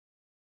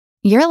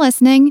You're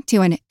listening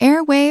to an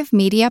Airwave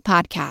Media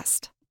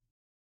Podcast.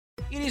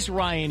 It is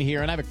Ryan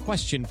here, and I have a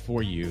question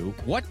for you.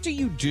 What do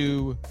you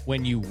do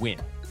when you win?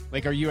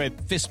 Like, are you a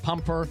fist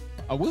pumper,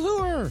 a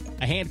woo-hooer,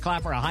 a hand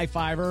clapper, a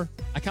high-fiver?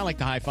 I kind of like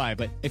the high-five,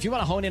 but if you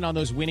want to hone in on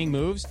those winning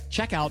moves,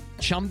 check out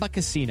Chumba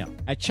Casino.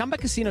 At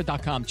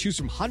ChumbaCasino.com, choose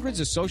from hundreds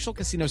of social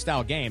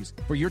casino-style games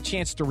for your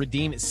chance to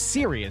redeem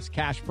serious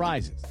cash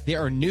prizes. There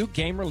are new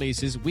game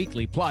releases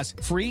weekly, plus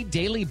free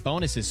daily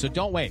bonuses, so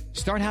don't wait.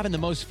 Start having the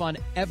most fun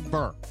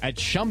ever at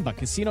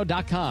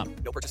ChumbaCasino.com.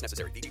 No purchase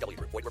necessary. VGW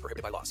Group. Void where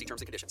prohibited by law. See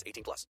terms and conditions.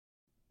 18+.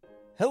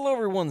 Hello,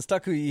 everyone.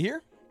 Takuya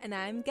here. And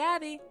I'm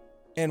Gabby.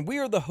 And we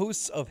are the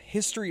hosts of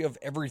History of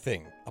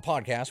Everything, a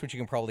podcast which you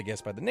can probably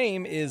guess by the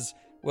name is,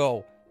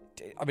 well,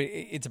 I mean,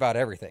 it's about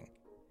everything.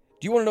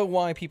 Do you want to know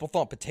why people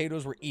thought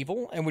potatoes were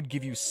evil and would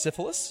give you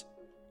syphilis?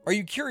 Are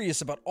you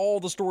curious about all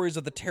the stories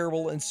of the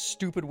terrible and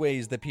stupid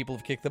ways that people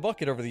have kicked the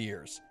bucket over the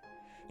years?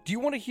 Do you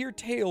want to hear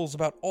tales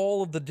about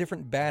all of the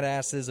different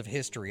badasses of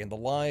history and the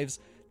lives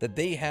that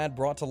they had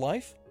brought to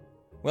life?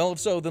 Well, if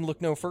so, then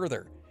look no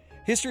further.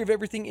 History of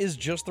Everything is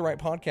just the right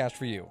podcast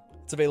for you.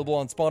 It's available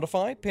on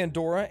Spotify,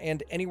 Pandora,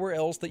 and anywhere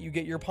else that you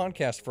get your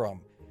podcast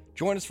from.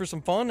 Join us for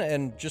some fun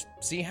and just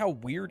see how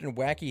weird and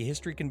wacky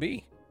history can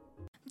be.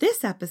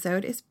 This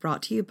episode is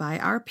brought to you by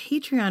our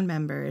Patreon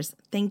members.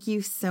 Thank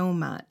you so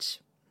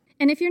much.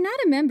 And if you're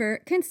not a member,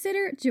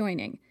 consider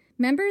joining.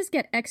 Members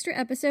get extra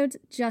episodes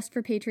just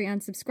for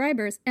Patreon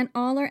subscribers, and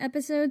all our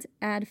episodes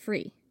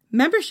ad-free.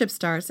 Membership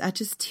starts at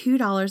just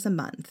 $2 a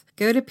month.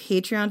 Go to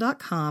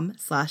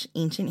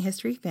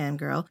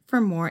patreon.com/ancienthistoryfangirl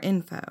for more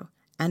info.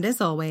 And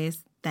as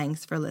always,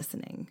 thanks for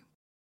listening.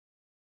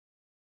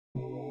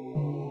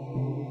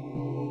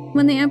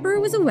 When the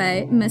emperor was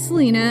away,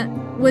 Messalina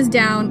was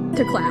down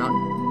to clown.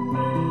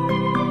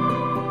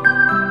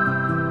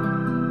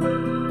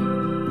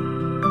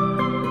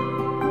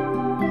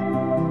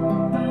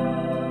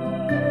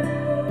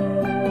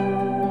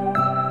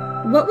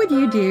 What would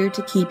you do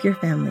to keep your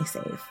family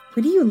safe?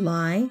 Would you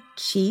lie,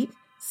 cheat,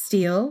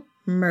 steal,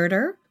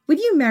 murder? Would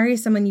you marry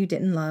someone you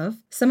didn't love?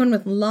 Someone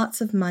with lots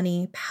of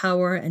money,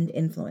 power, and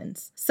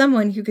influence?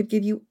 Someone who could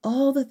give you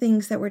all the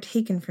things that were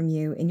taken from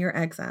you in your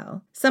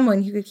exile?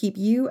 Someone who could keep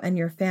you and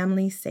your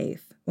family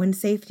safe when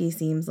safety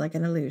seems like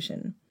an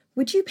illusion?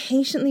 Would you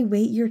patiently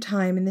wait your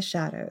time in the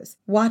shadows,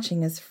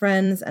 watching as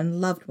friends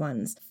and loved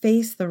ones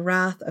face the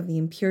wrath of the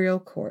imperial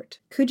court?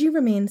 Could you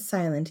remain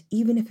silent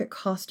even if it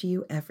cost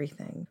you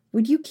everything?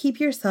 Would you keep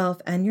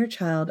yourself and your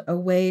child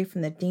away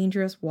from the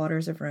dangerous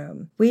waters of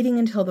Rome, waiting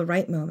until the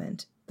right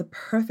moment, the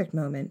perfect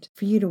moment,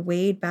 for you to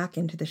wade back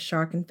into the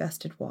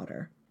shark-infested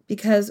water?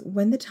 Because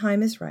when the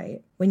time is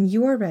right, when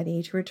you are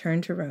ready to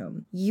return to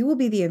Rome, you will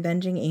be the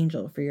avenging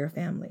angel for your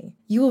family.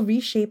 You will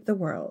reshape the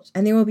world,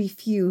 and there will be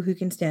few who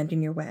can stand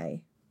in your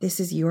way. This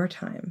is your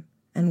time.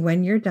 And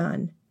when you're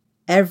done,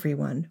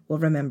 everyone will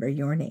remember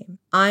your name.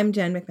 I'm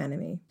Jen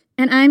McMenemy.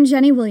 And I'm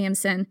Jenny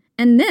Williamson,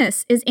 and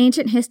this is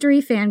Ancient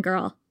History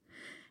Fangirl.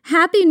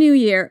 Happy New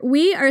Year!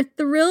 We are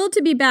thrilled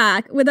to be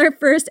back with our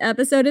first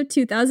episode of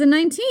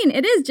 2019.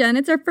 It is, Jen.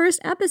 It's our first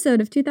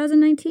episode of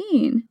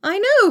 2019. I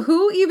know.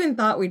 Who even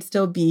thought we'd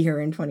still be here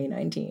in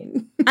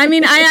 2019? I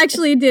mean, I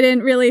actually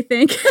didn't really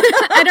think.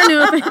 I don't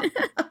know if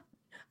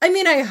I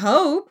mean, I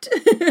hoped.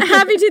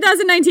 Happy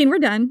 2019. We're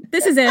done.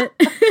 This is it.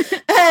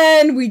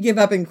 And we give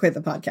up and quit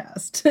the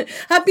podcast.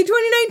 Happy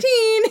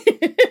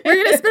 2019. We're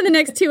going to spend the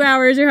next 2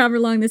 hours or however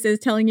long this is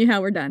telling you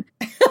how we're done.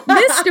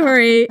 This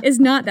story is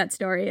not that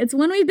story. It's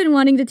one we've been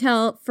wanting to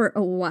tell for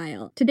a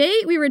while.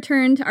 Today, we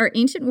return to our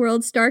ancient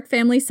world Stark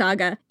family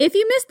saga. If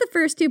you missed the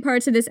first two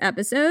parts of this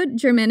episode,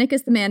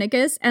 Germanicus the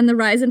Manicus and the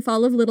rise and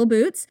fall of Little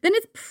Boots, then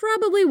it's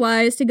probably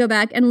wise to go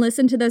back and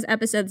listen to those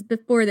episodes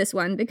before this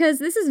one, because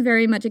this is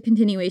very much a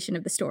continuation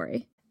of the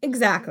story.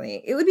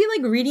 Exactly. It would be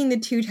like reading The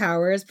Two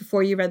Towers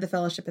before you read The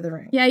Fellowship of the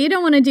Ring. Yeah, you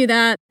don't want to do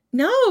that.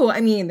 No,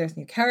 I mean, there's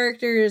new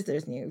characters,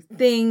 there's new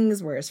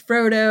things. Where's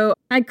Frodo?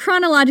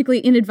 Chronologically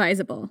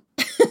inadvisable.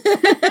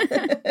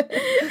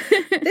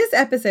 This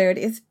episode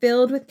is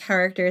filled with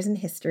characters and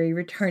history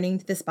returning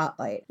to the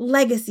spotlight,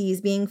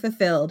 legacies being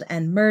fulfilled,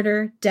 and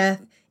murder,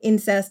 death,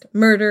 incest,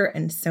 murder,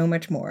 and so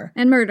much more.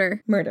 And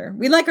murder. Murder.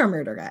 We like our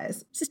murder,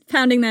 guys. Just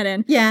pounding that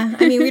in. Yeah,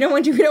 I mean, we don't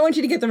want you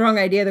to get the wrong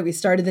idea that we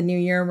started the new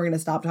year and we're going to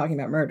stop talking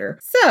about murder.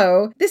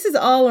 So, this is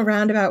all a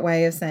roundabout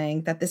way of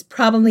saying that this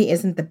probably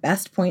isn't the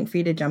best point for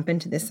you to jump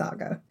into this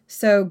saga.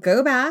 So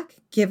go back,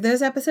 give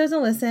those episodes a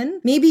listen.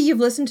 Maybe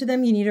you've listened to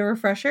them, you need a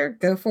refresher.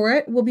 Go for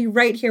it. We'll be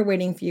right here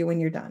waiting for you when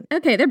you're done.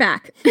 Okay, they're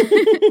back.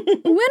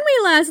 When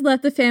we last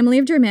left the family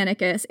of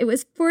Germanicus, it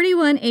was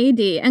 41 AD,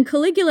 and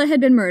Caligula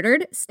had been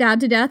murdered, stabbed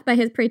to death death by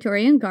his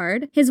Praetorian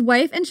Guard. His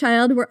wife and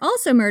child were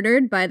also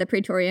murdered by the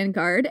Praetorian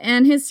Guard,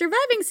 and his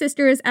surviving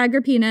sisters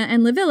Agrippina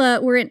and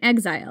Livilla were in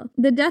exile.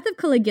 The death of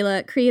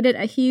Caligula created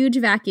a huge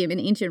vacuum in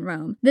ancient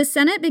Rome. The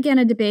Senate began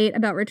a debate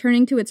about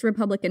returning to its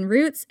republican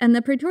roots, and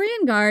the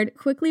Praetorian Guard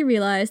quickly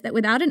realized that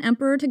without an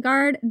emperor to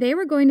guard, they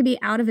were going to be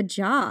out of a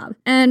job.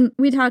 And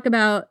we talk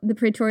about the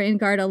Praetorian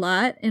Guard a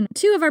lot in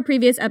 2 of our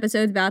previous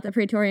episodes about the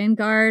Praetorian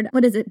Guard.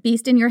 What is it?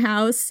 Beast in Your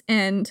House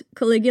and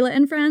Caligula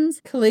and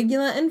Friends?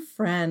 Caligula and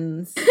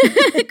Friends.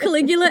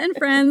 Caligula and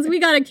Friends. We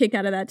got a kick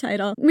out of that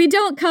title. We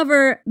don't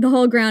cover the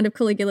whole ground of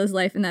Caligula's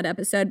life in that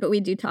episode, but we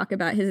do talk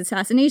about his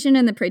assassination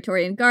and the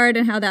Praetorian Guard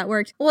and how that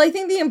worked. Well, I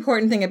think the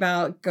important thing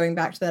about going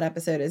back to that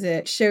episode is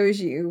it shows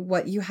you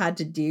what you had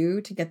to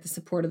do to get the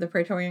support of the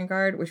Praetorian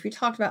Guard, which we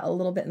talked about a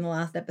little bit in the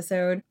last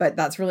episode, but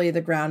that's really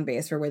the ground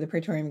base for where the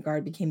Praetorian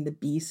Guard became the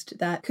beast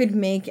that could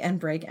make and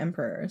break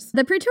emperors.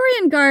 The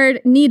Praetorian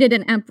Guard needed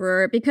an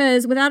emperor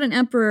because without an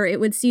emperor, it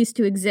would cease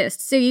to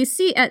exist. So you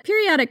see at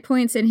periodic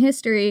points in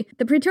history,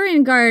 the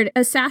Praetorian Guard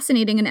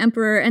assassinating an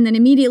emperor and then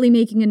immediately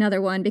making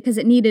another one because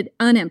it needed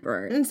an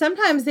emperor. And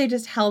sometimes they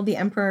just held the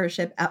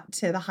emperorship up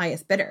to the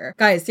highest bidder.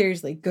 Guys,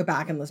 seriously, go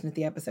back and listen to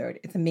the episode.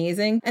 It's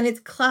amazing, and it's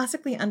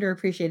classically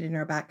underappreciated in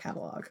our back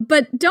catalog.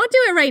 But don't do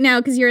it right now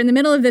because you're in the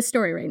middle of this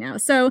story right now.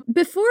 So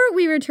before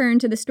we return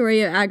to the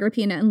story of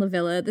Agrippina and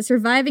Livilla, the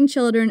surviving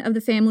children of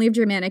the family of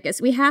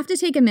Germanicus, we have to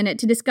take a minute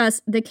to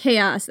discuss the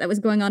chaos that was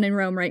going on in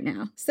Rome right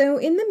now. So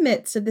in the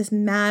midst of this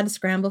mad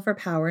scramble for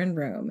power in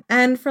Rome,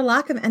 and for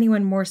lack of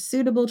anyone more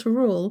suitable to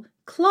rule,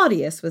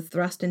 Claudius was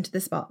thrust into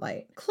the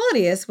spotlight.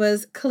 Claudius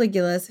was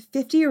Caligula's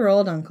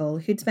 50-year-old uncle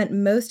who'd spent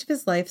most of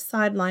his life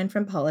sidelined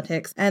from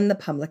politics and the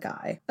public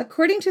eye.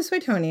 According to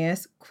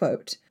Suetonius,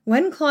 quote,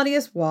 "When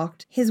Claudius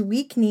walked, his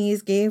weak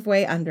knees gave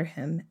way under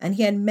him, and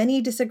he had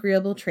many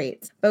disagreeable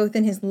traits, both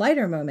in his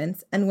lighter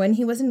moments and when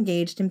he was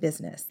engaged in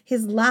business.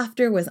 His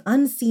laughter was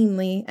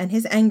unseemly, and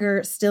his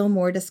anger still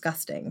more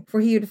disgusting,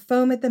 for he would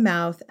foam at the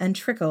mouth and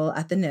trickle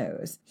at the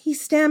nose. He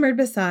stammered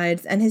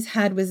besides, and his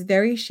head was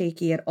very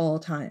shaky at all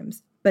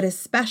times, but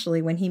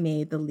especially when he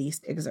made the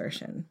least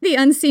exertion." The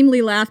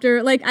unseemly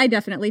laughter, I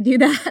definitely do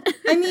that.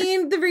 I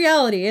mean, the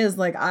reality is,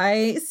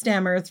 I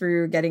stammer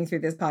through getting through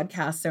this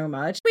podcast so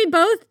much. We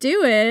both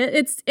do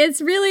it.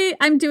 It's really,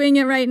 I'm doing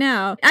it right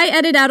now. I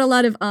edit out a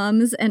lot of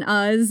ums and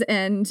uhs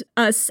and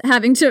us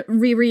having to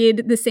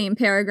reread the same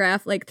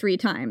paragraph 3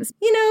 times.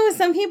 You know,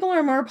 some people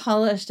are more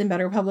polished and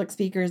better public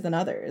speakers than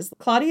others.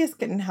 Claudius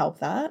couldn't help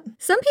that.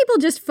 Some people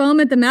just foam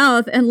at the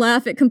mouth and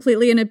laugh at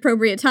completely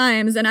inappropriate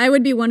times, and I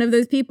would be one of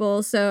those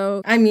people.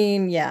 So, I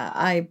mean, yeah,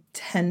 I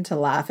tend to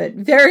laugh at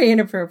very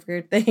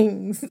inappropriate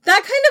things. That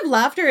kind of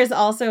laughter is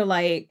also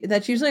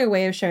that's usually a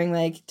way of showing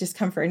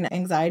discomfort and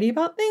anxiety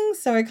about things.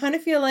 So I kind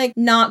of feel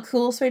not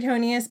cool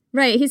Suetonius.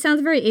 Right, he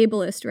sounds very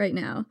ableist right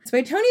now.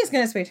 Suetonius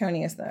gonna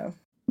Suetonius though.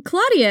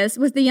 Claudius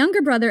was the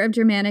younger brother of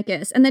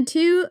Germanicus, and the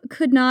two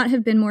could not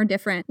have been more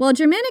different. While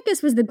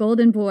Germanicus was the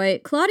golden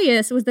boy,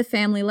 Claudius was the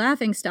family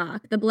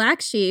laughingstock, the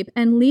black sheep,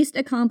 and least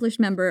accomplished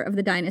member of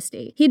the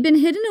dynasty. He'd been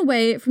hidden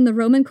away from the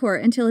Roman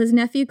court until his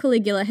nephew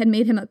Caligula had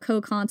made him a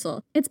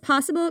co-consul. It's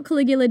possible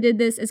Caligula did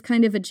this as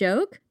kind of a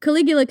joke.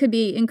 Caligula could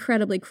be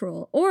incredibly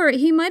cruel, or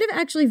he might have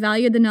actually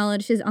valued the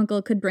knowledge his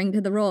uncle could bring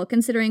to the role,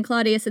 considering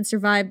Claudius had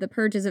survived the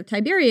purges of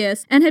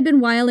Tiberius and had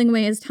been whiling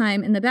away his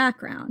time in the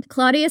background.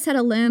 Claudius had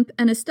a limp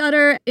and a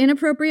stutter,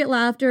 inappropriate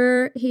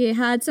laughter, he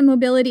had some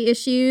mobility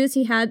issues,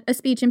 he had a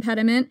speech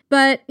impediment,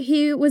 but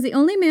he was the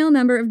only male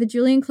member of the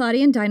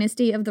Julian-Claudian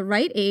dynasty of the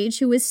right age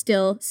who was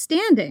still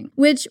standing,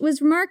 which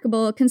was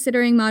remarkable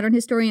considering modern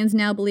historians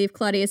now believe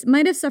Claudius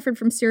might have suffered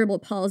from cerebral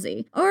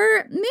palsy.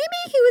 Or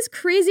maybe he was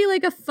crazy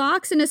like a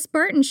fox in a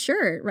Spartan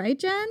shirt, right,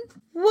 Jen?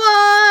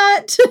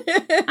 What?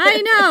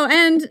 I know,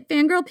 and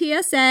fangirl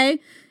PSA,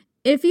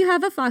 if you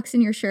have a fox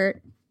in your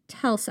shirt,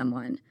 tell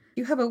someone.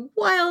 You have a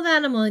wild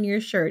animal in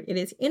your shirt. It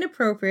is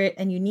inappropriate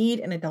and you need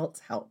an adult's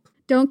help.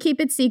 Don't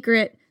keep it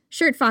secret.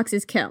 Shirt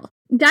foxes kill.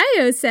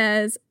 Dio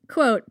says,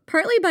 quote,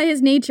 partly by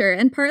his nature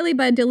and partly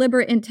by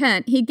deliberate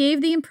intent, he gave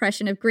the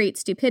impression of great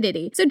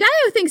stupidity. So Dio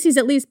thinks he's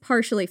at least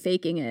partially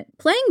faking it.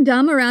 Playing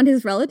dumb around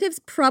his relatives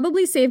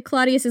probably saved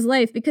Claudius's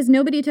life because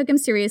nobody took him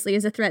seriously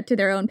as a threat to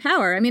their own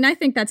power. I mean, I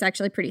think that's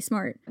actually pretty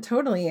smart.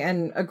 Totally,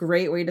 and a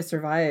great way to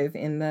survive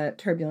in the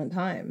turbulent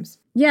times.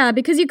 Yeah,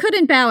 because you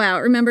couldn't bow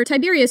out. Remember,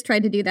 Tiberius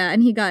tried to do that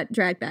and he got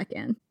dragged back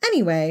in.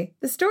 Anyway,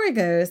 the story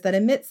goes that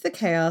amidst the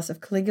chaos of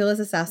Caligula's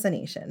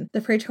assassination,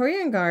 the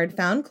Praetorian Guard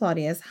found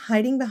Claudius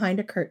hiding behind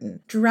a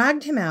curtain,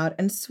 dragged him out,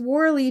 and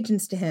swore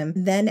allegiance to him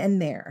then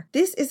and there.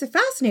 This is a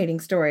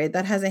fascinating story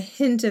that has a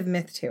hint of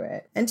myth to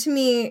it. And to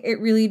me, it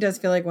really does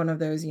feel like one of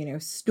those,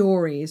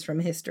 stories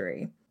from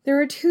history. There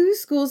are two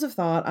schools of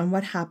thought on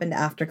what happened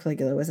after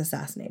Caligula was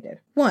assassinated.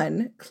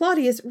 One,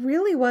 Claudius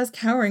really was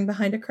cowering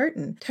behind a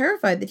curtain,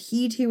 terrified that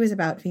he too was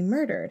about to be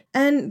murdered.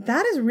 And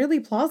that is really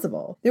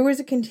plausible. There was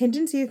a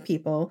contingency of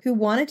people who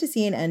wanted to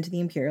see an end to the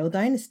imperial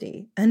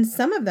dynasty, and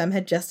some of them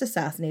had just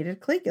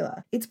assassinated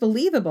Caligula. It's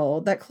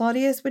believable that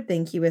Claudius would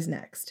think he was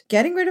next.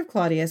 Getting rid of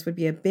Claudius would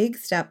be a big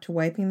step to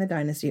wiping the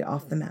dynasty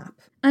off the map.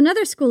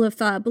 Another school of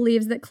thought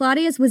believes that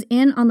Claudius was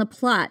in on the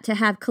plot to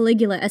have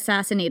Caligula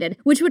assassinated,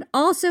 which would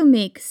also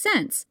make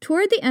sense.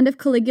 Toward the end of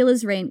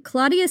Caligula's reign,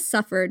 Claudius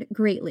suffered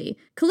greatly.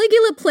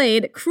 Caligula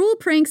played cruel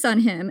pranks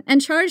on him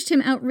and charged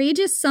him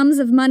outrageous sums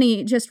of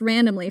money just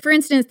randomly. For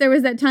instance, there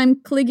was that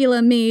time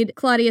Caligula made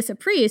Claudius a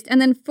priest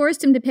and then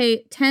forced him to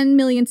pay 10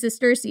 million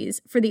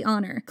sesterces for the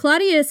honor.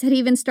 Claudius had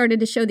even started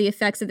to show the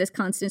effects of this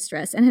constant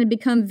stress and had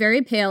become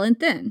very pale and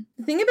thin.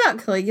 The thing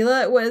about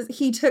Caligula was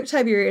he took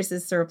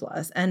Tiberius's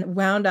surplus and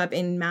wound up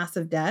in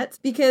massive debts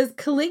because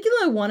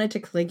Caligula wanted to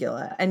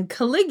Caligula, and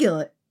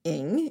Caligula-ing,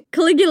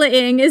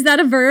 is that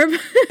a verb?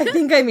 I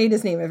think I made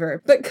his name a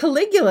verb, but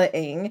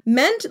Caligula-ing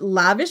meant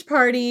lavish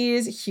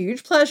parties,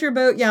 huge pleasure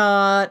boat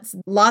yachts,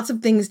 lots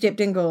of things dipped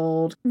in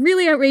gold.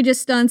 Really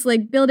outrageous stunts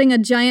like building a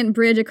giant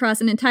bridge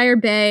across an entire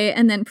bay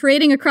and then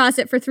parading across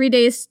it for 3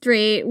 days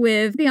straight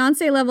with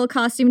Beyonce-level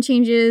costume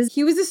changes.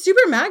 He was a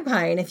super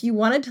magpie, and if you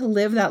wanted to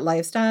live that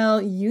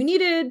lifestyle, you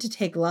needed to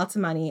take lots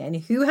of money, and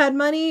who had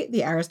money?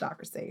 The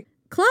aristocracy.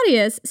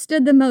 Claudius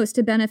stood the most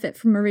to benefit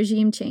from a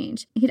regime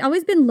change. He'd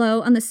always been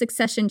low on the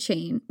succession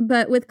chain,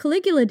 but with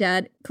Caligula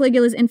dead,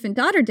 Caligula's infant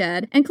daughter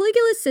dead, and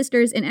Caligula's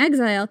sisters in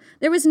exile,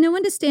 there was no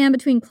one to stand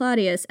between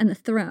Claudius and the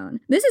throne.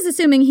 This is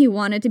assuming he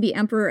wanted to be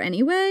emperor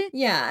anyway.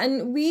 Yeah,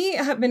 and we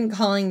have been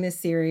calling this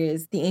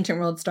series The Ancient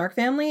World Stark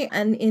Family,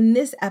 and in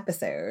this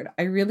episode,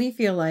 I really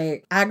feel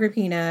like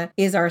Agrippina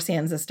is our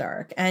Sansa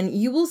Stark, and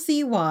you will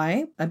see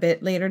why a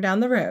bit later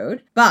down the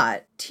road,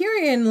 but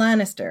Tyrion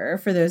Lannister,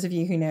 for those of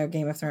you who know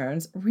Game of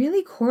Thrones,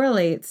 really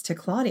correlates to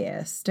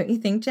Claudius. Don't you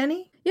think,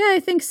 Jenny? Yeah,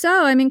 I think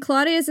so. I mean,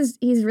 Claudius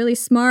he's really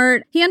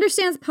smart. He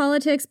understands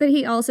politics, but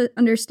he also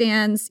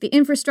understands the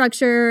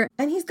infrastructure.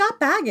 And he's got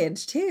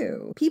baggage,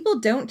 too. People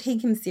don't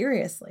take him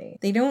seriously.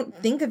 They don't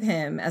think of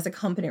him as a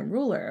competent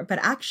ruler. But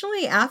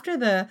actually, after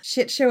the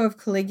shit show of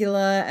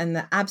Caligula and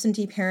the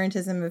absentee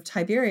parentism of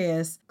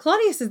Tiberius,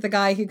 Claudius is the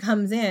guy who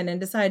comes in and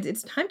decides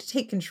it's time to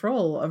take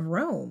control of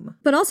Rome.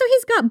 But also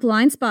he's got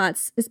blind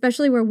spots,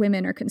 especially where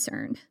women are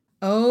concerned.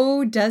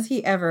 Oh, does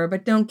he ever?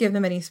 But don't give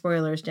them any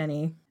spoilers,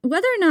 Jenny.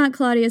 Whether or not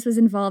Claudius was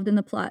involved in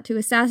the plot to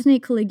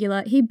assassinate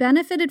Caligula, he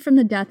benefited from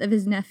the death of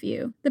his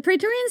nephew. The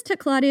Praetorians took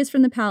Claudius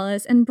from the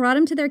palace and brought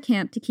him to their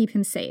camp to keep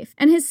him safe,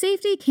 and his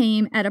safety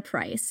came at a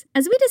price.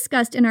 As we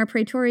discussed in our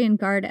Praetorian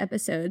Guard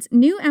episodes,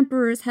 new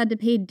emperors had to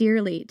pay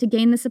dearly to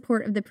gain the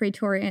support of the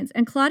Praetorians,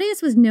 and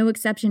Claudius was no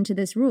exception to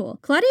this rule.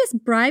 Claudius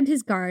bribed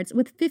his guards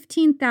with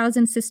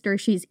 15,000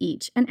 sesterces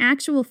each, an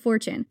actual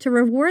fortune, to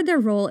reward their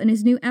role in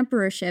his new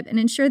emperorship and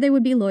ensure they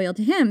would be loyal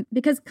to him,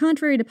 because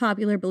contrary to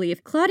popular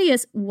belief,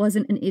 Claudius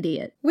wasn't an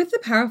idiot. With the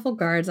powerful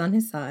guards on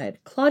his side,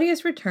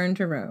 Claudius returned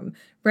to Rome,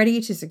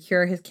 ready to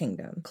secure his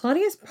kingdom.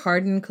 Claudius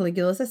pardoned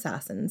Caligula's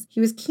assassins. He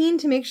was keen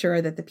to make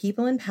sure that the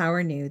people in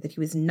power knew that he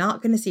was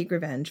not going to seek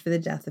revenge for the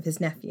death of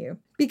his nephew.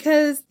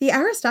 Because the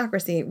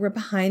aristocracy were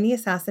behind the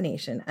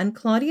assassination, and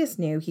Claudius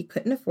knew he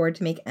couldn't afford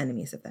to make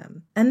enemies of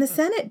them. And the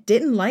Senate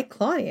didn't like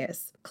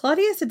Claudius.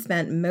 Claudius had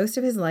spent most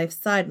of his life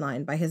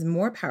sidelined by his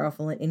more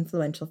powerful and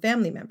influential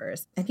family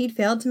members, and he'd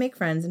failed to make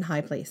friends in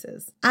high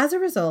places. As a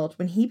result,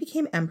 when he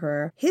became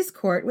emperor, his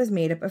court was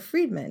made up of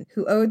freedmen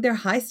who owed their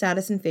high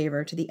status and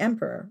favor to the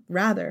emperor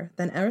rather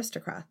than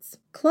aristocrats.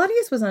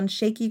 Claudius was on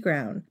shaky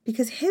ground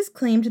because his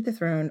claim to the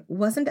throne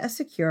wasn't as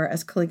secure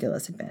as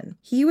Caligula's had been.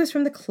 He was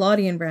from the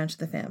Claudian branch of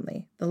the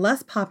family, the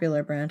less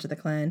popular branch of the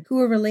clan, who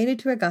were related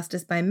to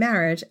Augustus by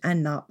marriage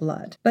and not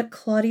blood. But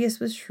Claudius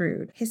was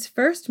shrewd. His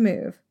first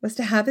move was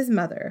to have his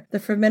mother, the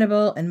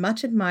formidable and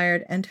much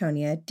admired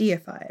Antonia,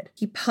 deified.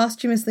 He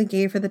posthumously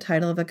gave her the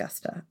title of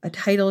Augusta, a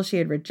title she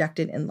had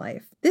rejected in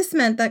life. This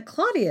meant that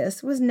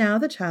Claudius was now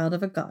the child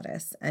of a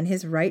goddess, and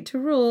his right to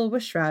rule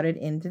was shrouded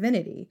in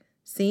divinity.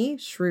 See?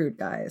 Shrewd,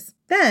 guys.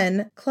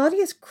 Then,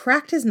 Claudius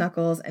cracked his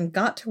knuckles and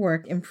got to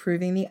work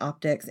improving the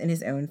optics in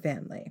his own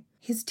family.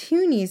 His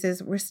two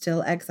nieces were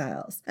still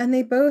exiles, and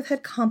they both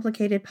had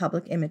complicated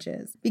public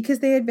images because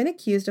they had been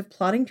accused of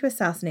plotting to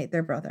assassinate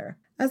their brother,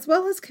 as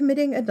well as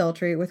committing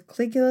adultery with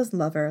Caligula's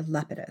lover,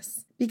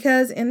 Lepidus.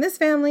 Because in this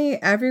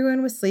family,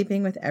 everyone was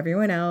sleeping with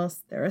everyone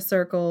else. They're a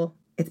circle.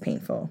 It's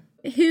painful.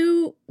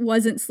 Who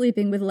wasn't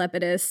sleeping with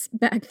Lepidus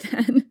back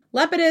then?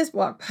 Lepidus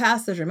walked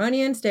past the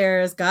Germanian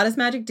stairs, got his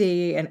magic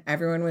D, and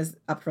everyone was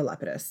up for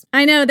Lepidus.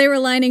 I know, they were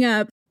lining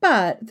up.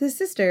 But the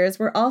sisters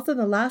were also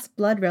the last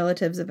blood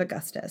relatives of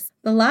Augustus,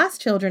 the last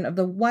children of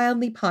the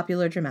wildly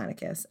popular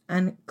Germanicus,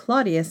 and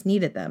Claudius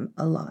needed them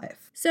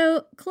alive.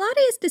 So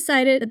Claudius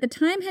decided that the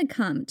time had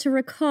come to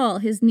recall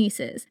his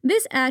nieces.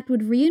 This act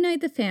would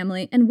reunite the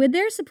family, and with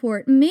their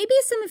support, maybe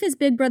some of his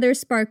big brother's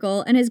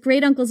sparkle and his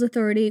great-uncle's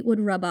authority would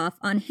rub off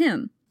on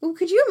him. Well,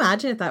 could you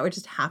imagine if that would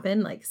just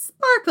happen? Like,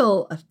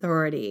 sparkle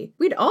authority.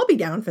 We'd all be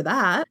down for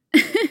that.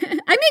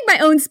 I make my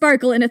own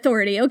sparkle in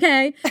authority,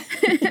 okay?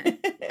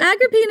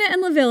 Agrippina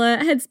and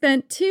Livilla had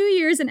spent 2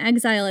 years in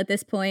exile at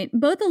this point,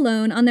 both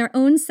alone on their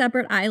own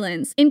separate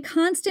islands, in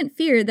constant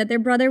fear that their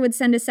brother would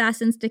send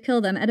assassins to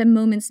kill them at a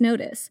moment's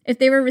notice. If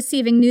they were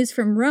receiving news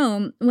from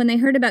Rome, when they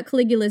heard about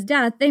Caligula's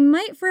death, they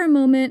might for a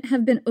moment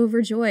have been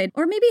overjoyed,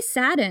 or maybe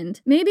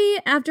saddened. Maybe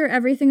after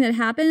everything that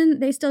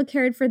happened, they still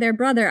cared for their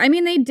brother. I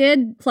mean, they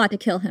did plot to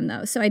kill him,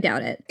 though, so I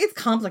doubt it. It's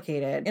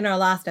complicated. In our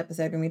last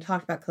episode, when we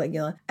talked about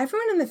Caligula,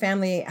 everyone in the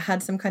family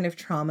had some kind of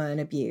trauma and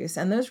abuse,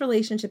 and those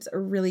relationships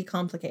are really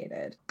complicated.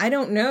 I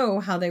don't know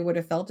how they would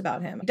have felt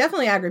about him.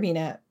 Definitely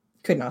Agrippina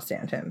could not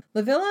stand him.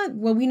 Livilla,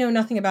 well, we know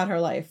nothing about her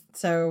life,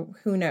 so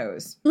who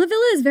knows?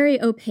 Livilla is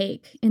very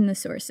opaque in the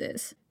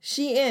sources.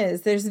 She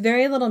is. There's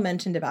very little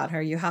mentioned about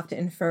her. You have to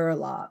infer a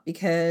lot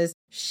because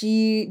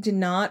she did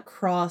not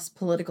cross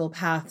political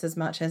paths as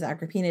much as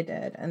Agrippina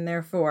did. And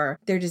therefore,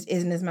 there just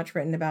isn't as much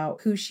written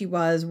about who she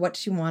was, what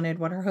she wanted,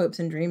 what her hopes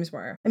and dreams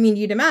were. I mean,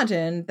 you'd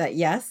imagine that,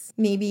 yes,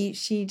 maybe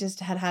she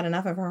just had had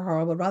enough of her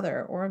horrible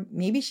brother, or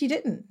maybe she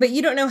didn't. But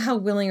you don't know how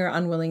willing or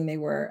unwilling they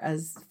were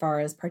as far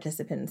as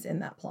participants in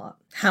that plot.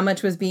 How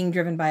much was being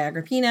driven by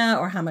Agrippina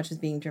or how much was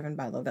being driven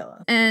by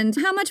Livilla? And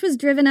how much was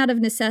driven out of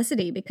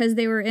necessity because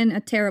they were in a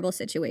terrible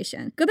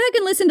situation. Go back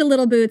and listen to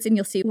Little Boots and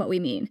you'll see what we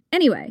mean.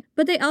 Anyway,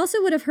 but they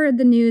also would have heard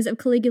the news of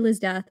Caligula's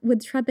death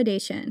with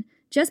trepidation.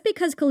 Just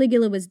because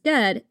Caligula was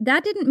dead,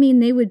 that didn't mean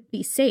they would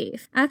be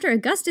safe. After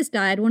Augustus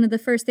died, one of the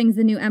first things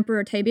the new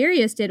emperor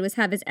Tiberius did was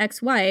have his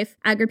ex-wife,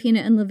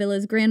 Agrippina and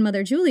Livilla's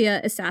grandmother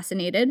Julia,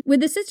 assassinated. With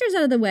the sisters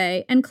out of the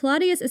way and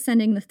Claudius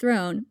ascending the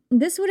throne,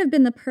 this would have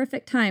been the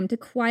perfect time to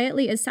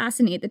quietly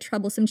assassinate the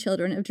troublesome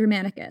children of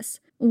Germanicus.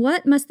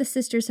 What must the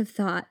sisters have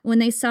thought when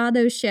they saw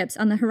those ships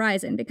on the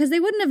horizon? Because they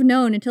wouldn't have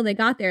known until they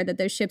got there that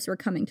those ships were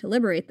coming to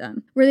liberate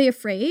them. Were they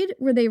afraid?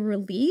 Were they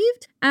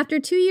relieved? After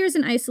 2 years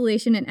in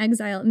isolation and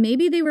exile,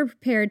 maybe they were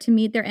prepared to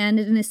meet their end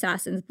at an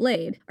assassin's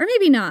blade. Or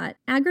maybe not.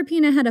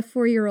 Agrippina had a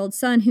 4-year-old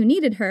son who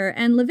needed her,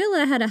 and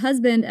Livilla had a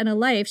husband and a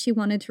life she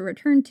wanted to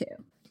return to.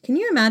 Can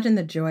you imagine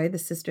the joy the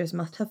sisters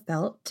must have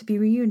felt to be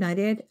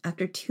reunited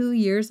after 2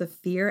 years of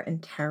fear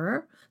and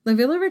terror?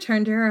 Livilla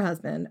returned to her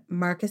husband,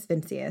 Marcus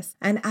Vincius,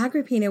 and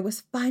Agrippina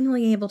was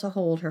finally able to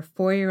hold her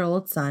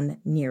 4-year-old son,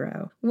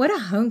 Nero. What a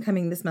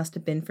homecoming this must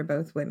have been for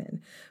both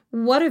women.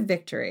 What a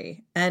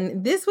victory.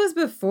 And this was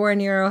before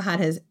Nero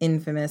had his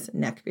infamous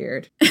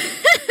neckbeard.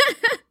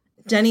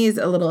 Jenny is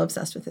a little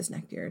obsessed with his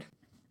neckbeard.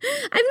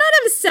 I'm not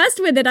obsessed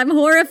with it. I'm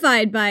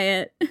horrified by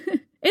it.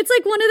 It's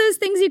like one of those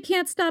things you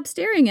can't stop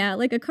staring at,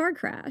 like a car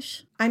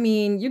crash. I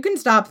mean, you can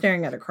stop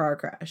staring at a car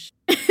crash.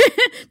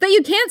 But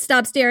you can't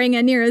stop staring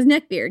at Nero's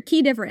neckbeard.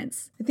 Key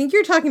difference. I think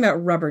you're talking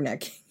about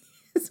rubbernecking.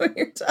 Is what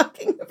you're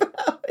talking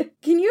about.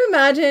 Can you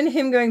imagine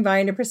him going by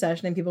in a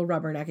procession and people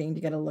rubbernecking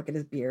to get a look at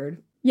his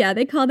beard? Yeah,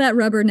 they call that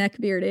rubber neck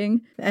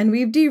bearding. And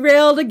we've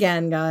derailed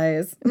again,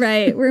 guys.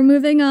 Right, we're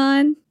moving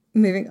on.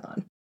 Moving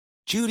on.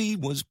 Judy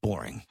was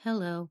boring.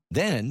 Hello.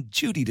 Then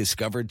Judy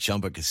discovered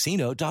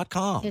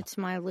ChumbaCasino.com. It's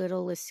my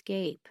little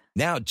escape.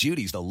 Now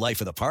Judy's the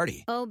life of the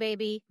party. Oh,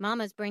 baby,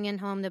 mama's bringing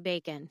home the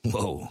bacon.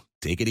 Whoa,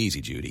 take it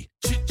easy, Judy.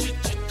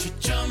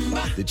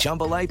 The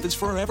Chumba life is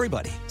for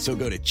everybody. So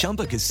go to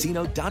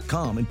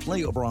ChumbaCasino.com and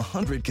play over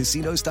 100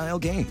 casino-style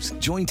games.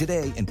 Join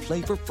today and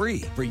play for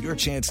free for your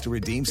chance to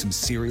redeem some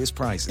serious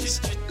prizes.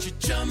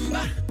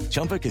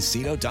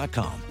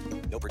 ChumbaCasino.com.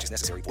 No purchase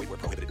necessary. Void where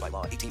prohibited by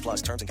law. 18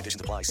 plus terms and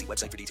conditions apply. See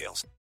website for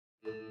details.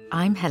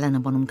 I'm Helena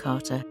Bonham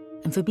Carter,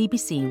 and for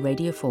BBC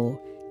Radio 4,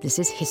 this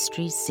is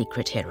History's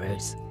Secret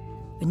Heroes,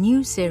 a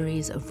new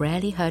series of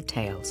rarely heard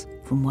tales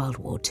from World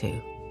War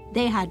II.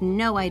 They had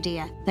no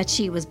idea that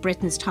she was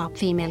Britain's top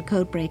female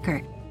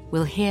codebreaker.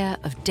 We'll hear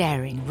of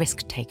daring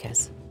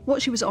risk-takers.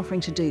 What she was offering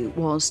to do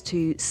was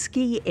to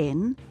ski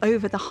in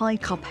over the high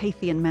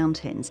Carpathian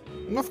Mountains.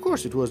 Of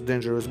course it was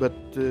dangerous, but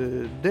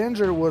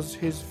danger was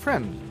his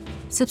friend.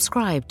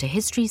 Subscribe to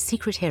History's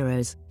Secret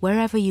Heroes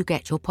wherever you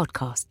get your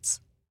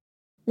podcasts.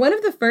 One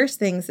of the first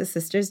things the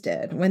sisters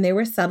did when they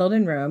were settled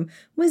in Rome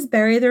was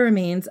bury the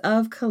remains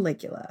of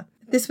Caligula.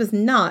 This was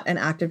not an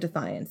act of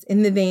defiance,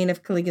 in the vein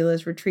of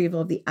Caligula's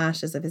retrieval of the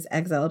ashes of his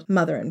exiled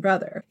mother and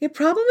brother. It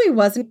probably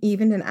wasn't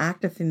even an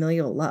act of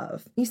familial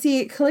love. You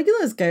see,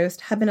 Caligula's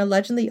ghost had been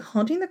allegedly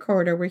haunting the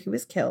corridor where he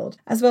was killed,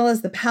 as well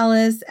as the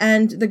palace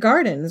and the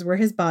gardens where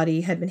his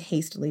body had been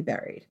hastily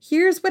buried.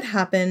 Here's what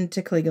happened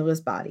to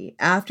Caligula's body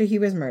after he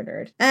was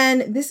murdered,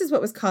 and this is what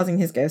was causing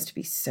his ghost to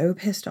be so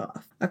pissed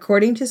off.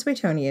 According to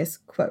Suetonius,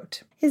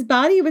 quote, his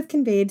body was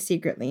conveyed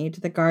secretly to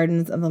the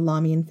gardens of the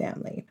Lamian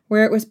family,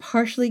 where it was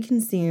partially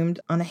consumed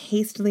on a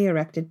hastily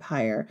erected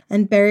pyre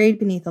and buried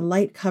beneath a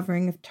light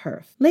covering of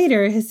turf.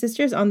 Later, his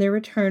sisters on their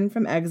return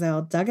from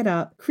exile dug it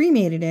up,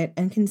 cremated it,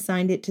 and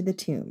consigned it to the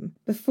tomb.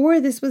 Before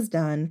this was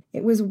done,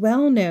 it was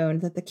well known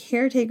that the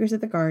caretakers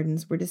of the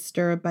gardens were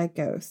disturbed by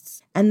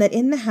ghosts, and that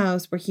in the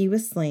house where he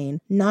was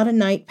slain, not a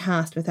night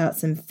passed without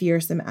some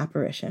fearsome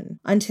apparition,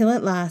 until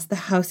at last the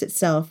house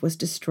itself was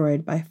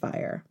destroyed by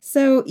fire.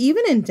 So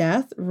even in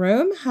death,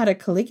 Rome had a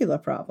Caligula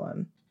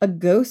problem. A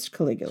ghost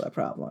Caligula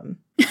problem.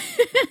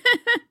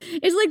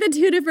 It's like the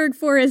Teutoburg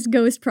Forest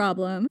ghost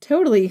problem.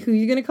 Totally. Who are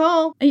you going to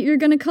call? You're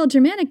going to call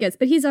Germanicus,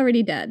 but he's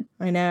already dead.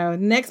 I know.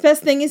 Next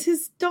best thing is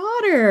his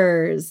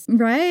daughters.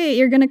 Right.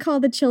 You're going to call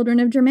the children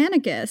of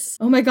Germanicus.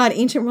 Oh my God.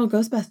 Ancient World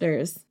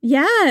Ghostbusters.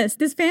 Yes.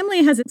 This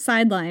family has a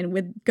sideline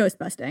with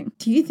ghostbusting.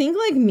 Do you think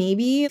like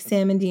maybe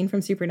Sam and Dean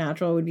from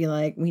Supernatural would be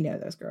like, we know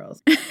those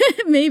girls?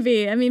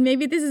 Maybe. I mean,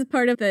 maybe this is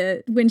part of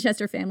the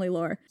Winchester family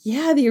lore.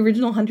 Yeah, the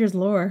original Hunters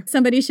lore.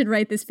 Somebody should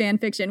write this fan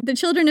fiction. The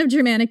children of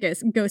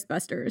Germanicus,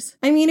 Ghostbusters.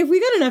 I mean, if we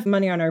got enough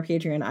money on our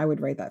Patreon, I would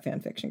write that fan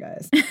fiction,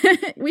 guys.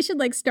 We should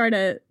like start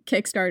a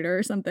Kickstarter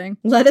or something.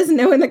 Let us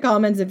know in the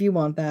comments if you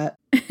want that.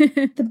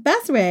 The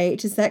best way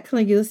to set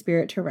Caligula's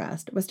spirit to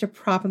rest was to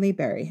properly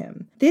bury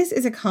him. This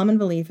is a common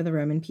belief of the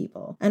Roman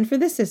people, and for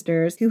the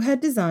sisters who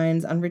had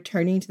designs on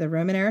returning to the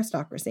Roman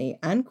aristocracy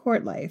and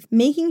court life,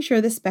 making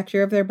sure the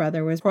specter of their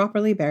brother was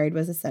properly buried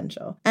was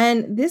essential.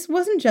 And this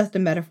wasn't just a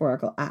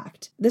metaphorical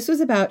act. This was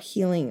about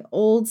healing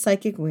old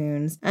psychic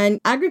wounds,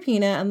 and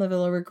Agrippina and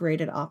Livilla were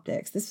great at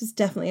optics. This was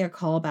definitely a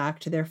callback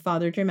to their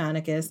father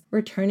Germanicus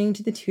returning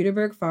to the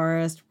Teutoburg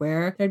Forest,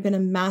 where there had been a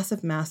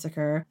massive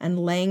massacre, and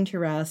laying to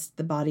rest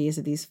the bodies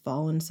of these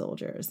fallen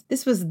soldiers.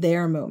 This was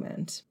their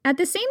moment. At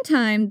the same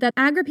time that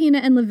Agrippina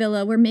and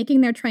Livilla were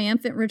making their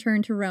triumphant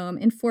return to Rome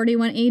in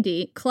 41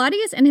 AD,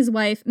 Claudius and his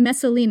wife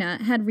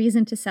Messalina had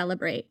reason to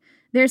celebrate.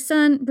 Their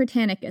son,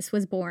 Britannicus,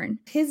 was born.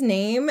 His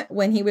name,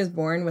 when he was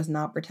born, was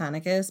not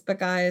Britannicus, but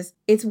guys,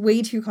 it's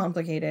way too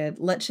complicated.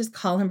 Let's just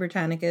call him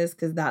Britannicus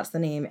because that's the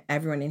name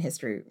everyone in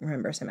history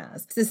remembers him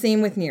as. It's the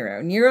same with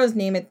Nero. Nero's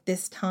name at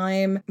this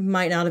time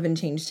might not have been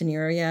changed to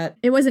Nero yet.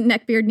 It wasn't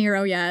Neckbeard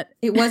Nero yet.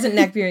 It wasn't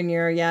Neckbeard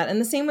Nero yet.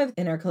 And the same with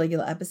in our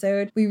Caligula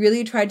episode. We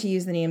really tried to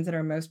use the names that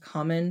are most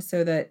common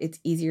so that it's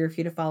easier for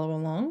you to follow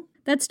along.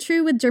 That's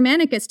true with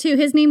Germanicus, too.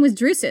 His name was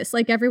Drusus,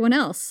 like everyone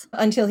else.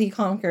 Until he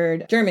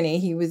conquered Germany,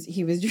 he was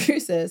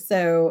Drusus.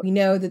 So we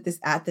know that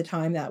this at the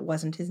time that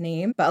wasn't his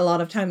name. But a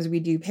lot of times we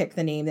do pick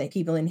the name that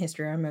people in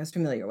history are most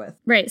familiar with.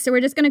 Right. So we're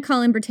just going to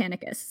call him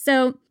Britannicus.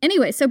 So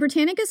anyway, so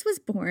Britannicus was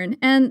born,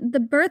 and the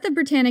birth of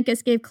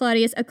Britannicus gave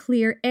Claudius a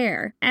clear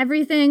heir.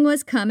 Everything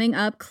was coming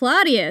up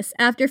Claudius.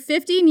 After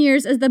 15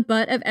 years as the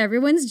butt of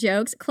everyone's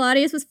jokes,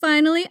 Claudius was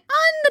finally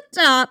on the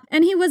top,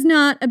 and he was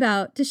not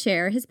about to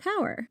share his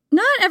power.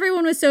 Not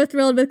everyone was so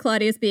thrilled with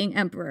Claudius being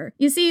emperor.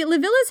 You see,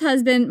 Livilla's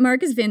husband,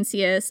 Marcus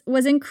Vincius,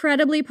 was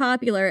incredibly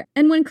popular,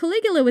 and when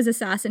Caligula was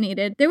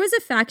assassinated, there was a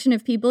faction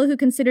of people who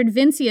considered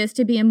Vincius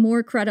to be a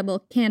more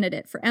credible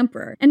candidate for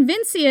emperor. And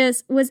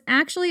Vincius was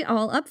actually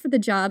all up for the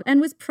job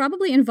and was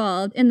probably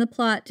involved in the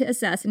plot to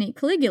assassinate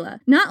Caligula.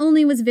 Not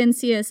only was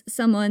Vincius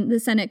someone the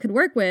Senate could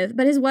work with,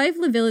 but his wife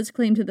Livilla's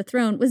claim to the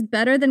throne was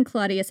better than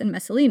Claudius and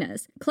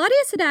Messalina's.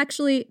 Claudius had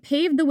actually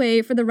paved the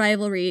way for the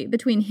rivalry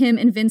between him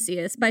and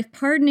Vincius by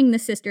pardoning the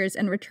sisters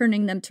and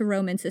returning them to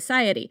Roman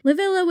society.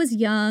 Livilla was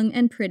young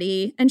and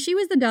pretty, and she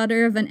was the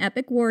daughter of an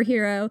epic war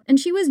hero, and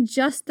she was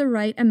just the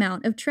right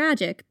amount of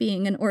tragic,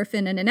 being an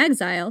orphan and an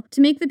exile,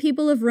 to make the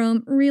people of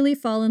Rome really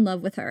fall in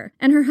love with her.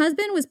 And her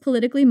husband was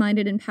politically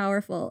minded and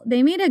powerful.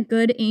 They made a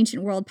good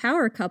ancient world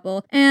power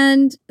couple,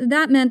 and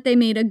that meant they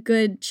made a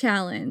good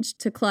challenge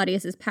to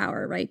Claudius's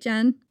power, right,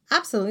 Jen?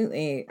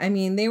 Absolutely. I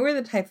mean, they were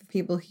the type of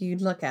people who you'd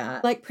look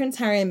at, like Prince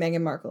Harry and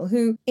Meghan Markle,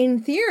 who,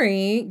 in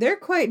theory, they're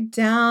quite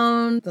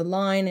down the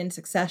line in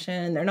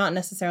succession. They're not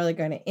necessarily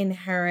going to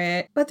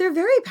inherit, but they're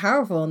very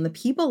powerful and the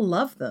people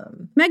love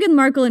them. Meghan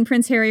Markle and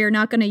Prince Harry are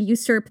not going to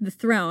usurp the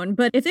throne,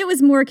 but if it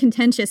was more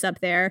contentious up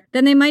there,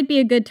 then they might be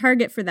a good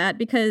target for that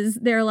because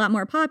they're a lot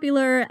more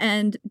popular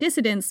and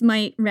dissidents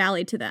might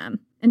rally to them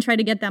and try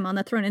to get them on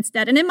the throne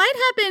instead. And it might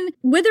happen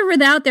with or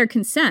without their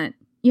consent.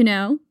 You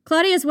know,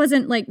 Claudius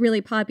wasn't like really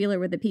popular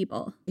with the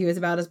people. He was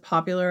about as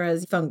popular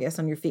as fungus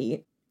on your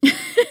feet.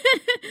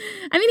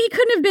 I mean, he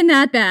couldn't have been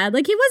that bad.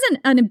 Like, he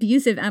wasn't an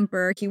abusive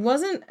emperor. He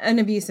wasn't an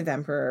abusive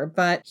emperor,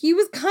 but he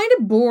was kind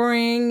of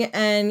boring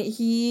and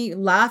he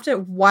laughed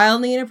at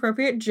wildly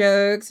inappropriate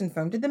jokes and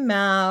foamed at the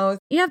mouth.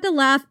 You have to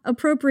laugh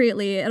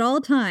appropriately at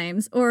all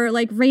times or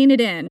like rein it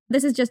in.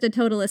 This is just a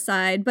total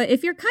aside, but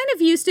if you're kind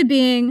of used to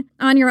being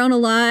on your own a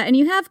lot and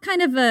you have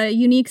kind of a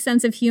unique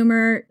sense of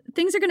humor,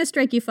 things are going to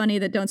strike you funny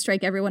that don't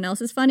strike everyone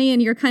else as funny,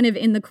 and you're kind of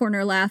in the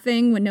corner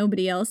laughing when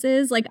nobody else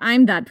is. Like,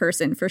 I'm that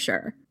person for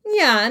sure.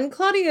 Yeah, and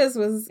Claudius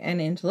was an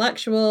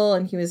intellectual,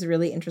 and he was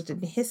really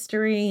interested in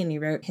history, and he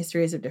wrote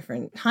histories of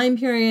different time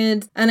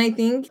periods. And I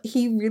think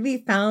he really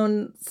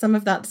found some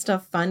of that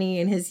stuff funny,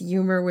 and his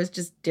humor was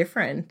just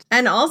different.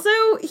 And also,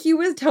 he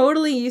was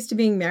totally used to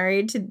being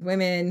married to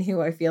women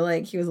who I feel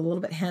like he was a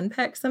little bit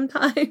handpecked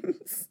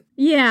sometimes.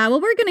 Yeah, well,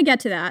 we're going to get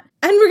to that.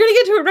 And we're going to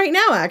get to it right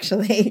now,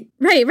 actually.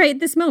 Right,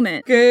 this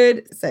moment.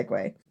 Good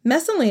segue.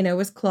 Messalina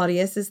was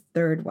Claudius's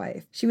third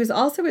wife. She was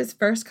also his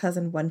first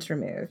cousin once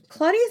removed.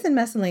 Claudius and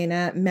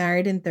Messalina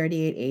married in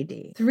 38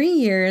 AD, 3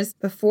 years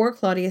before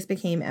Claudius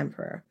became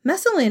emperor.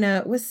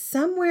 Messalina was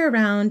somewhere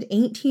around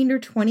 18 or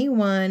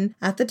 21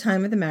 at the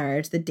time of the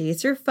marriage. The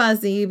dates are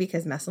fuzzy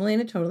because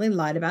Messalina totally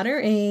lied about her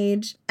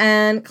age,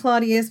 and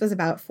Claudius was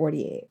about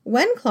 48.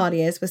 When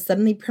Claudius was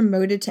suddenly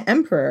promoted to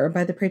emperor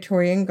by the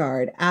Praetorian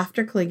Guard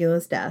after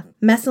Caligula's death,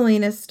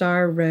 Messalina's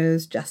star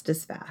rose just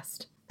as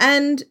fast.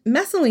 And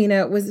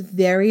Messalina was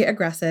very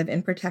aggressive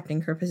in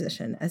protecting her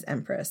position as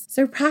empress.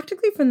 So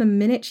practically from the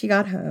minute she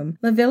got home,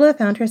 Livilla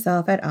found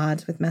herself at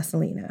odds with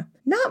Messalina.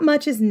 Not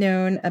much is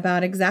known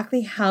about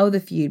exactly how the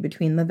feud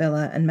between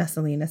Livilla and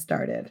Messalina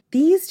started.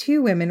 These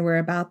two women were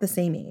about the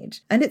same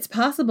age, and it's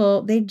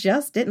possible they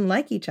just didn't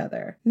like each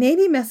other.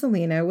 Maybe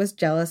Messalina was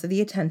jealous of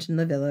the attention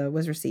Livilla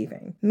was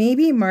receiving.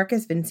 Maybe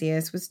Marcus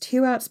Vincius was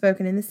too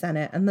outspoken in the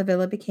Senate and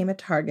Livilla became a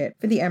target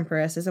for the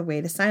empress as a way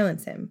to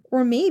silence him.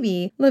 Or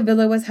maybe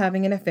Livilla was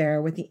having an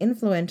affair with the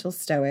influential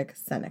Stoic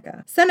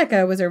Seneca.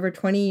 Seneca was over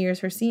 20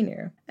 years her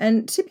senior.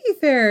 And to be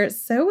fair,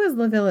 so was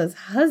Livilla's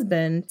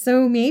husband,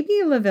 so maybe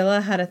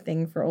Livilla had a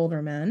thing for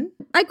older men.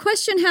 I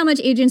question how much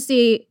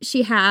agency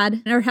she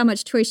had or how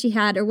much choice she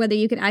had or whether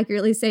you could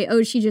accurately say,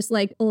 oh, she just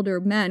liked older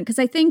men. Because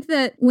I think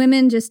that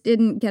women just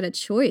didn't get a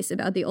choice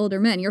about the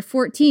older men. You're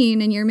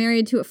 14 and you're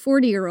married to a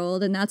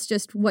 40-year-old and that's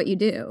just what you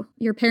do.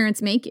 Your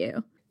parents make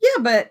you.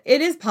 Yeah, but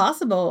it is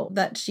possible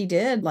that she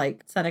did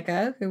like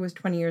Seneca, who was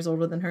 20 years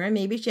older than her, and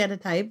maybe she had a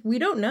type. We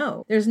don't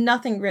know. There's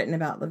nothing written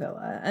about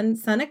Livilla. And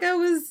Seneca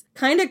was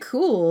kind of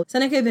cool.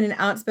 Seneca had been an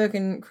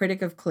outspoken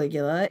critic of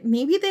Caligula.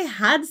 Maybe they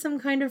had some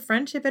kind of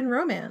friendship and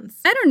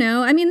romance. I don't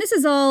know. I mean, this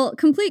is all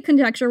complete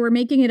conjecture. We're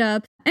making it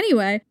up.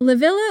 Anyway,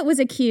 Livilla was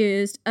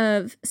accused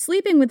of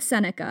sleeping with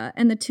Seneca,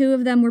 and the two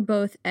of them were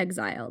both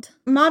exiled.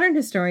 Modern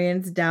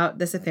historians doubt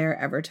this affair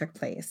ever took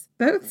place.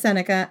 Both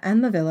Seneca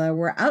and Livilla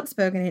were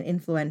outspoken and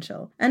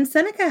influential, and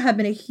Seneca had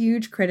been a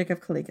huge critic of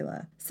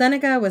Caligula.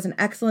 Seneca was an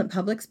excellent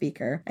public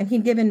speaker, and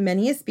he'd given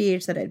many a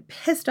speech that had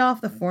pissed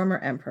off the former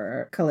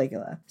emperor,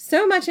 Caligula.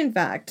 So much, in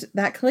fact,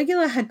 that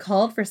Caligula had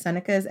called for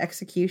Seneca's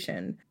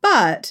execution.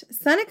 But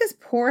Seneca's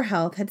poor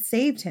health had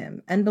saved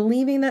him, and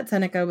believing that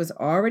Seneca was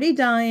already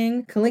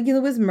dying,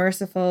 Caligula was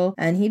merciful,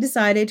 and he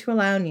decided to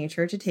allow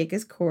nature to take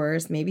his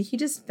course. Maybe he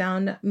just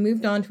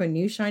moved on to a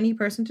new shiny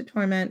person to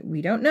torment.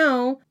 We don't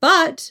know.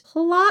 But,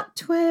 plot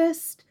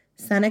twist,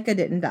 Seneca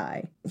didn't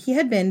die. He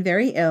had been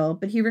very ill,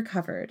 but he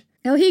recovered.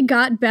 Oh, he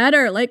got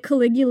better like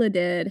Caligula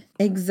did.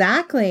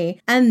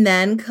 Exactly. And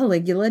then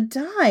Caligula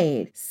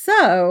died.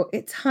 So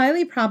it's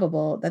highly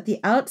probable that the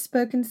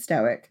outspoken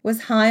Stoic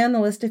was high on the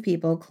list of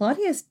people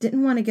Claudius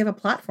didn't want to give a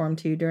platform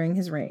to during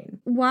his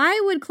reign.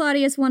 Why would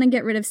Claudius want to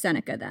get rid of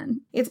Seneca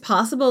then? It's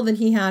possible that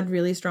he had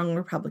really strong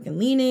Republican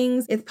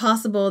leanings. It's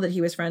possible that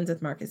he was friends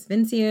with Marcus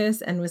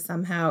Vincius and was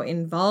somehow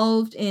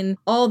involved in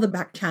all the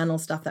back channel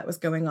stuff that was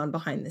going on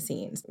behind the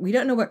scenes. We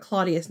don't know what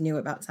Claudius knew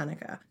about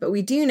Seneca, but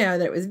we do know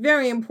that it was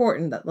very important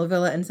that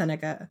Livilla and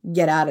Seneca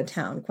get out of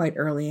town quite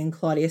early in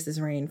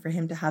Claudius's reign for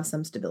him to have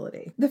some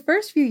stability. The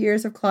first few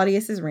years of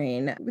Claudius's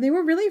reign, they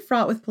were really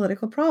fraught with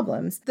political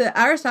problems. The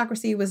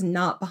aristocracy was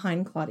not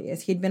behind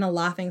Claudius. He'd been a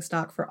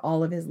laughingstock for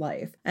all of his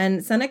life.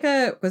 And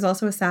Seneca was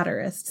also a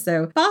satirist,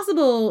 so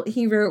possible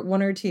he wrote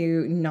one or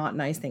two not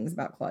nice things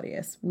about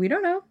Claudius. We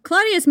don't know.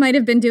 Claudius might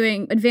have been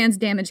doing advanced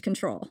damage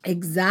control.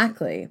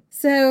 Exactly.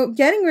 So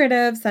getting rid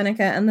of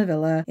Seneca and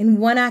Livilla in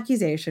one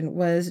accusation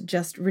was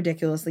just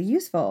ridiculously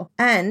useful.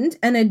 And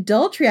an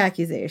adultery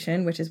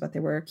accusation, which is what they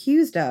were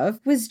accused of,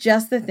 was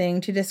just the thing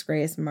to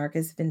disgrace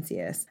Marcus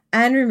Vincius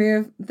and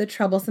remove the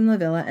troublesome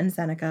Livilla and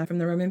Seneca from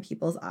the Roman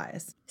people's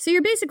eyes. So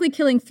you're basically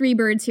killing 3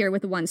 birds here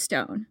with one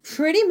stone.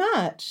 Pretty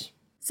much.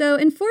 So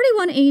in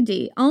 41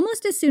 AD,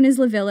 almost as soon as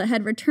Livilla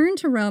had returned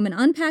to Rome and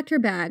unpacked her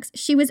bags,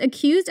 she was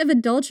accused of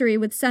adultery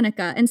with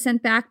Seneca and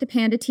sent back to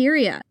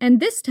Pandateria.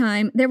 And this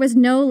time, there was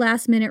no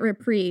last-minute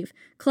reprieve.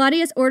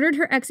 Claudius ordered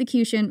her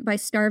execution by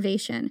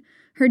starvation.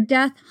 Her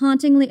death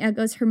hauntingly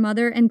echoes her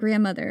mother and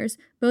grandmother's,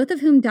 both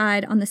of whom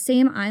died on the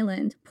same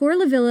island. Poor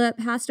Livilla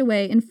passed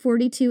away in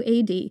 42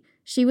 AD.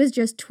 She was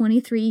just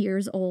 23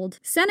 years old.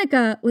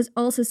 Seneca was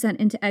also sent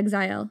into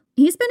exile.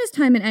 He spent his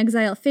time in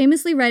exile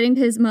famously writing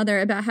to his mother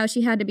about how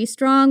she had to be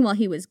strong while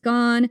he was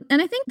gone.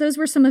 And I think those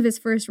were some of his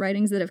first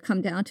writings that have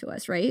come down to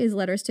us, right? His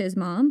letters to his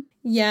mom.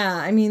 Yeah,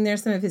 I mean,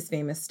 there's some of his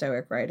famous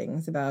Stoic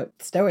writings about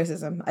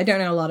Stoicism. I don't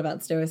know a lot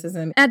about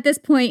Stoicism. At this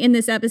point in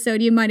this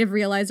episode, you might have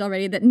realized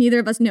already that neither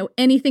of us know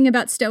anything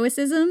about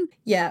Stoicism.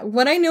 Yeah,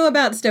 what I know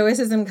about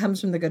Stoicism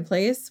comes from The Good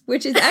Place,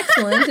 which is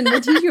excellent and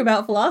will teach you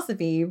about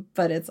philosophy,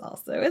 but it's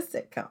also a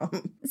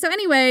sitcom. So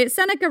anyway,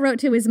 Seneca wrote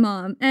to his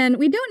mom, and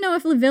we don't know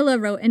if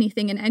Livilla wrote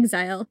anything in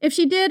exile. If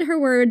she did, her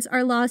words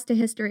are lost to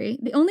history.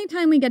 The only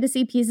time we get to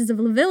see pieces of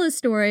Livilla's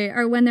story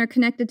are when they're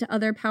connected to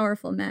other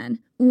powerful men.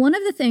 One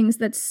of the things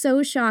that's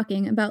so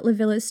shocking about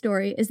Livilla's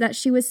story is that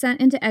she was sent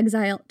into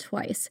exile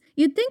twice.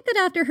 You'd think that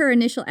after her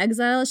initial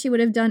exile, she would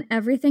have done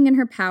everything in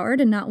her power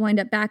to not wind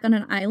up back on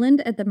an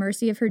island at the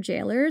mercy of her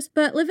jailers,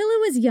 but Livilla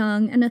was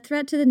young and a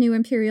threat to the new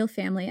imperial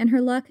family, and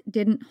her luck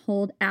didn't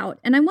hold out.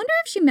 And I wonder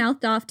if she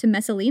mouthed off to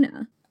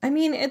Messalina. I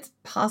mean, it's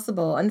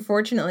possible.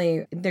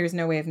 Unfortunately, there's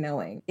no way of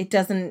knowing. It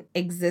doesn't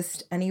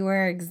exist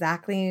anywhere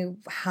exactly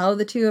how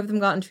the two of them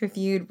got into a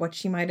feud, what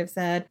she might have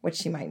said, what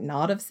she might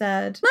not have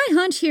said. My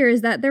hunch here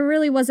is that there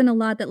really wasn't a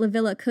lot that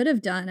Livilla could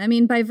have done. I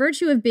mean, by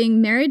virtue of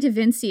being married to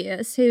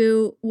Vincius,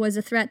 who was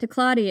a threat to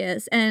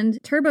Claudius, and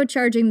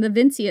turbocharging the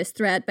Vincius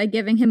threat by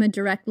giving him a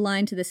direct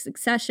line to the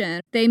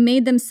succession, they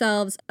made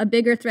themselves a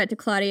bigger threat to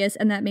Claudius,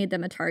 and that made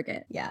them a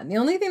target. Yeah, the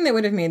only thing that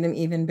would have made them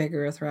even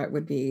bigger a threat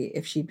would be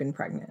if she'd been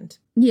pregnant.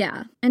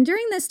 Yeah, and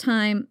during this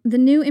time, the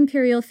new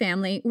imperial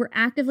family were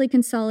actively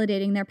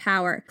consolidating their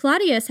power.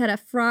 Claudius had a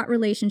fraught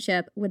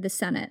relationship with the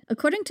Senate.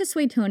 According to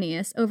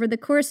Suetonius, over the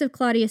course of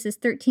Claudius's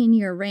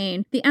 13-year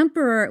reign, the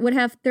emperor would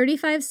have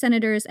 35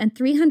 senators and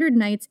 300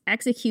 knights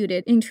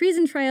executed in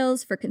treason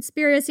trials for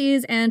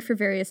conspiracies and for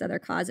various other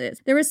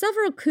causes. There were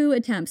several coup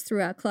attempts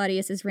throughout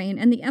Claudius's reign,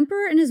 and the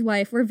emperor and his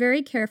wife were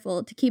very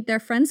careful to keep their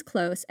friends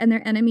close and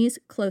their enemies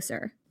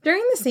closer.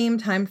 During the same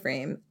time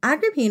frame,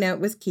 Agrippina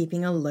was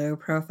keeping a low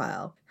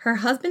profile. Her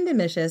husband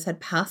Domitius had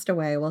passed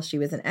away while she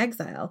was in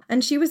exile,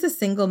 and she was a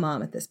single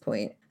mom at this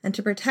point. And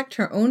to protect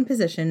her own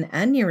position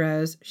and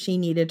Nero's, she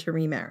needed to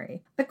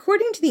remarry.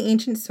 According to the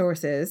ancient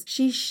sources,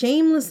 she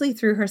shamelessly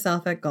threw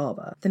herself at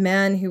Galba, the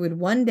man who would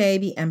one day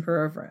be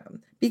emperor of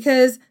Rome.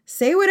 Because,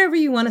 say whatever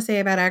you want to say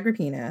about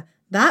Agrippina,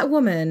 that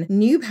woman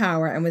knew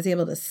power and was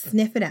able to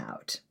sniff it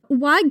out.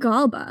 Why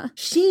Galba?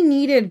 She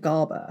needed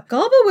Galba.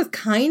 Galba was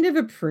kind of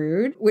a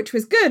prude, which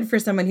was good for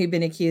someone who'd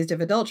been accused of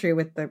adultery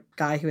with the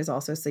guy who was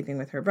also sleeping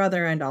with her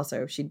brother, and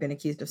also she'd been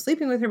accused of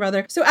sleeping with her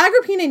brother. So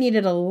Agrippina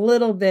needed a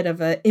little bit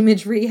of an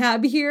image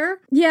rehab here.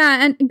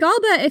 Yeah, and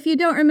Galba, if you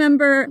don't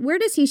remember, where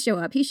does he show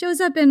up? He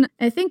shows up in,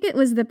 I think it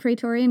was the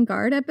Praetorian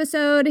Guard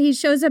episode. He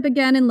shows up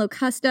again in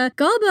Locusta.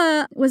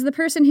 Galba was the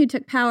person who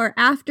took power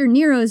after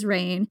Nero's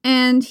reign,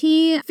 and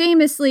he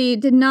famously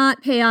did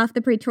not pay off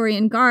the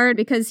Praetorian Guard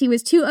because he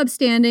was too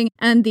upstanding,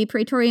 and the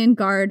Praetorian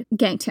Guard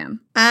ganked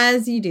him.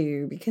 As you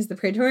do, because the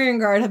Praetorian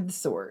Guard have the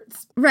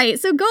swords. Right,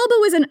 so Galba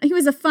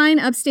was a fine,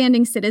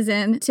 upstanding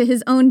citizen to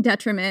his own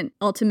detriment,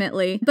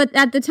 ultimately. But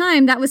at the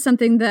time, that was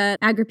something that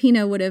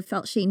Agrippina would have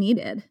felt she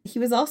needed. He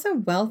was also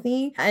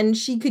wealthy, and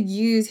she could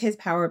use his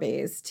power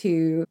base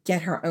to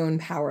get her own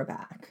power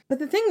back. But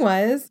the thing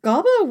was,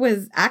 Galba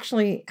was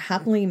actually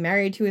happily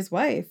married to his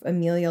wife,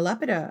 Aemilia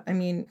Lepida. I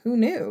mean, who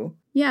knew?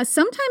 Yeah,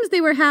 sometimes they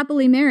were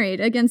happily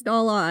married against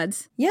all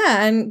odds.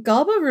 Yeah, and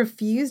Galba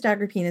refused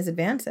Agrippina's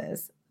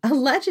advances.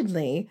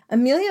 Allegedly,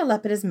 Aemilia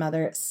Lepida's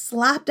mother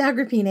slapped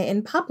Agrippina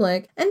in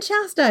public and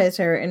chastised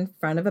her in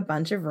front of a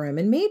bunch of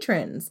Roman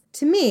matrons.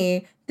 To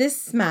me,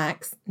 this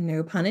smacks,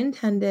 no pun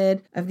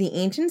intended, of the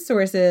ancient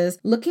sources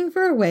looking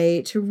for a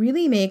way to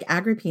really make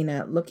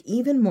Agrippina look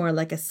even more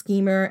like a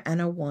schemer and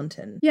a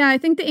wanton. Yeah, I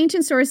think the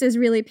ancient sources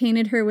really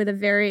painted her with a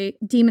very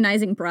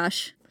demonizing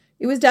brush.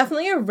 It was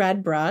definitely a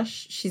red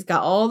brush. She's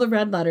got all the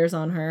red letters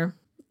on her.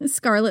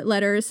 Scarlet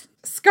letters.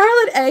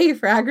 Scarlet A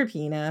for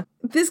Agrippina.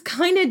 This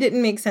kind of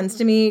didn't make sense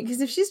to me,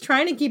 because if she's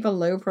trying to keep a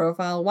low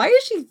profile, why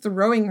is she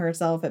throwing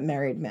herself at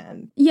married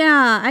men?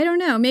 Yeah, I don't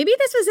know. Maybe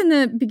this was in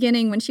the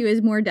beginning when she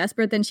was more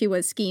desperate than she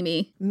was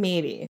schemy.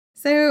 Maybe.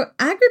 So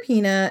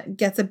Agrippina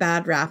gets a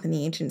bad rap in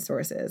the ancient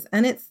sources,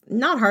 and it's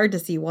not hard to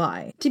see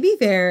why. To be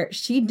fair,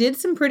 she did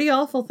some pretty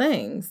awful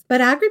things,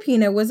 but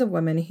Agrippina was a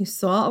woman who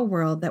saw a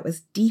world that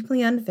was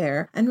deeply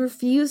unfair and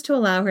refused to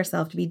allow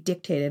herself to be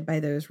dictated by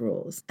those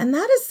rules. And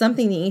that is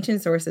something the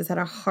ancient sources had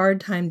a hard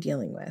time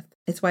dealing with.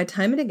 It's why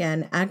time and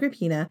again,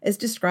 Agrippina is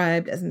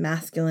described as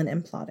masculine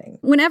and plotting.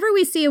 Whenever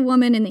we see a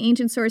woman in the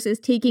ancient sources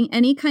taking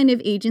any kind of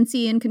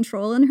agency and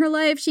control in her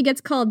life, she gets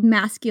called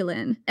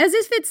masculine. As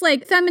if it's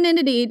like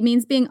femininity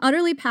means being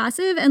utterly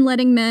passive and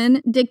letting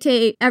men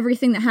dictate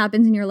everything that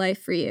happens in your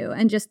life for you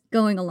and just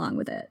going along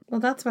with it.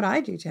 Well, that's what I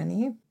do,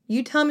 Jenny.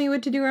 You tell me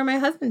what to do or my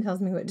husband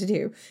tells me what to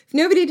do. If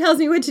nobody tells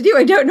me what to do,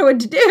 I don't know what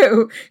to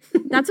do.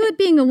 That's what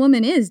being a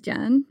woman is,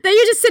 Jen. That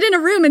you just sit in a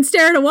room and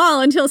stare at a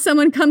wall until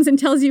someone comes and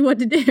tells you what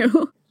to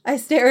do. I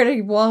stare at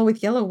a wall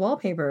with yellow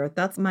wallpaper.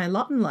 That's my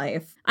lot in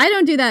life. I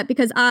don't do that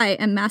because I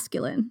am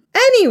masculine.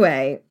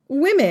 Anyway,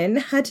 women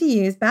had to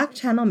use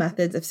back-channel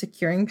methods of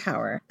securing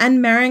power,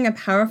 and marrying a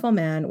powerful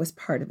man was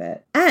part of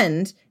it.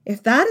 And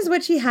if that is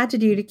what she had to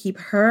do to keep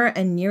her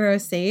and Nero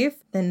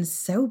safe, then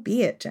so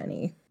be it,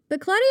 Jenny. But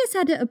Claudius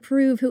had to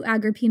approve who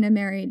Agrippina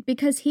married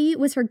because he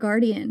was her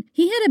guardian.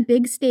 He had a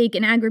big stake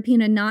in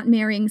Agrippina not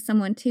marrying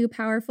someone too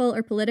powerful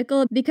or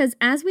political because,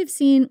 as we've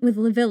seen with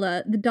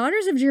Livilla, the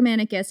daughters of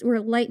Germanicus were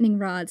lightning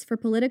rods for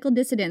political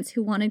dissidents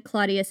who wanted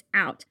Claudius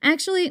out.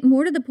 Actually,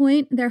 more to the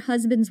point, their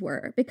husbands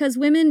were, because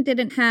women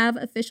didn't have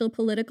official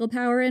political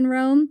power in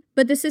Rome,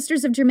 but the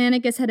sisters of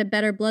Germanicus had a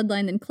better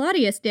bloodline than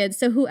Claudius did,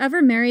 so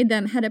whoever married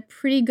them had a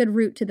pretty good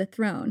route to the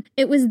throne.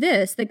 It was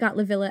this that got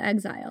Livilla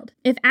exiled.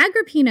 If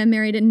Agrippina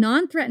married a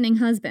non-threatening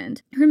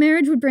husband, her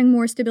marriage would bring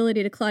more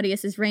stability to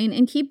Claudius's reign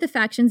and keep the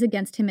factions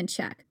against him in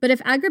check. But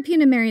if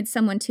Agrippina married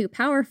someone too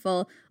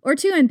powerful or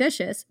too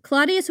ambitious,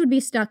 Claudius would be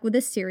stuck with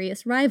a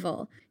serious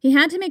rival. He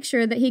had to make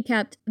sure that he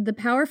kept the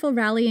powerful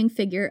rallying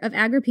figure of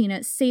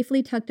Agrippina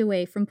safely tucked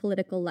away from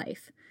political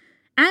life.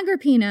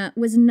 Agrippina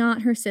was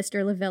not her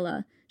sister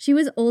Livilla. She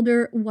was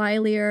older,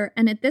 wilier,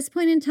 and at this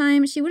point in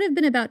time, she would have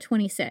been about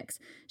 26.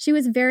 She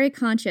was very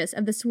conscious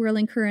of the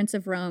swirling currents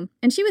of Rome,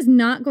 and she was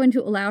not going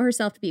to allow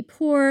herself to be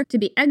poor, to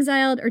be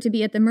exiled, or to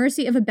be at the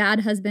mercy of a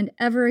bad husband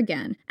ever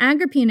again.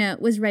 Agrippina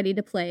was ready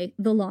to play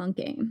the long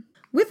game.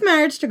 With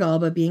marriage to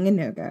Galba being a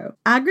no-go,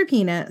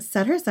 Agrippina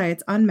set her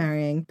sights on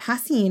marrying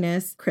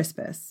Passienus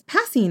Crispus.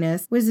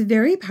 Passienus was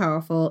very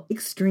powerful,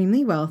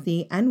 extremely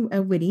wealthy, and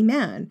a witty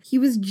man. He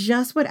was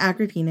just what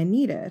Agrippina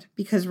needed,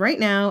 because right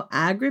now,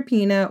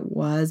 Agrippina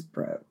was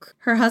broke.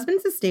 Her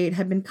husband's estate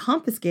had been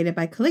confiscated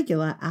by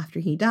Caligula after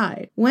he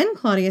died. When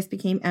Claudius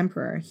became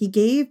emperor, he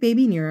gave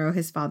baby Nero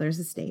his father's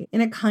estate in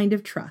a kind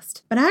of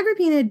trust, but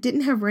Agrippina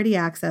didn't have ready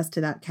access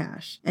to that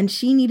cash, and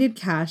she needed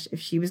cash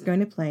if she was going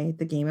to play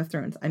the Game of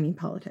Thrones,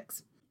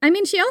 politics.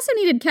 She also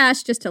needed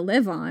cash just to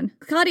live on.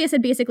 Claudius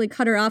had basically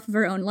cut her off of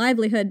her own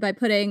livelihood by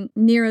putting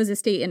Nero's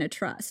estate in a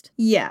trust.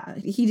 Yeah,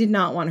 he did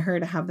not want her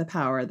to have the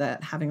power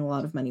that having a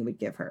lot of money would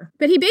give her.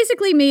 But he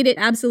basically made it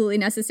absolutely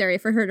necessary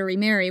for her to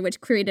remarry, which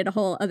created a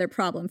whole other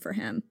problem for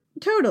him.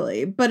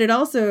 Totally, but it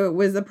also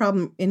was a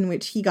problem in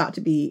which he got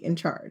to be in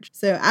charge.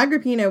 So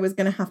Agrippina was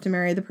going to have to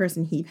marry the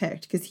person he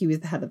picked because he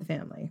was the head of the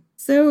family.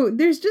 So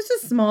there's just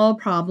a small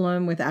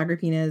problem with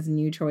Agrippina's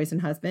new choice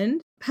and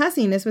husband.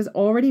 Passienus was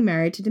already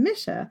married to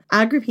Domitia,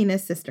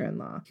 Agrippina's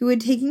sister-in-law, who had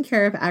taken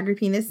care of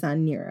Agrippina's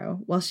son Nero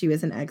while she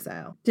was in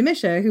exile.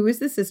 Domitia, who was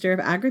the sister of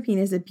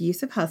Agrippina's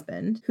abusive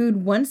husband,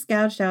 who'd once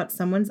gouged out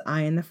someone's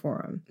eye in the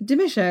Forum.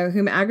 Domitia,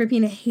 whom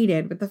Agrippina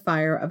hated with the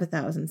fire of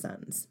 1,000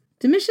 suns.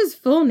 Domitia's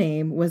full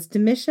name was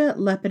Domitia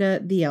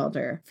Lepida the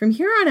Elder. From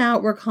here on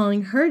out, we're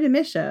calling her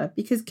Domitia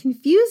because,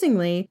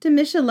 confusingly,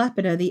 Domitia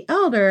Lepida the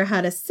Elder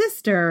had a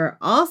sister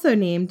also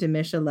named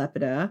Domitia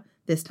Lepida,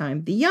 this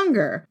time the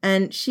Younger,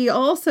 and she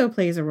also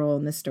plays a role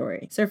in this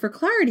story. So for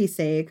clarity's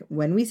sake,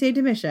 when we say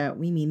Domitia,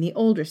 we mean the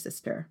older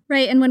sister.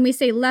 Right, and when we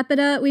say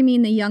Lepida, we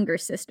mean the younger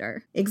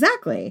sister.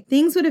 Exactly.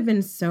 Things would have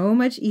been so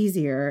much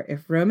easier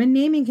if Roman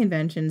naming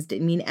conventions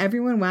didn't mean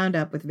everyone wound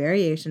up with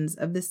variations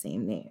of the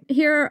same name.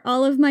 Here are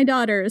all of my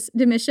daughters,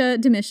 Domitia,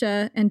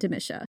 Domitia, and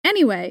Domitia.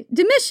 Anyway,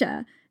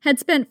 Domitia had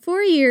spent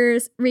 4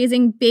 years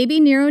raising baby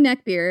Nero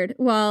Neckbeard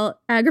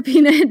while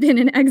Agrippina had been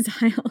in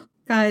exile.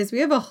 Guys, we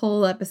have a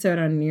whole episode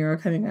on Nero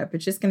coming up.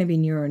 It's just going to be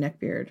Nero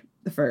Neckbeard,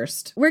 the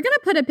first. We're going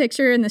to put a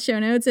picture in the show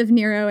notes of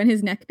Nero and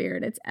his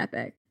neckbeard. It's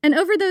epic. And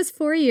over those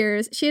 4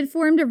 years, she had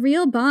formed a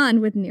real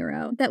bond with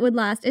Nero that would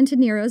last into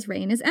Nero's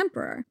reign as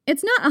emperor.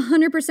 It's not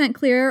 100%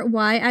 clear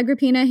why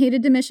Agrippina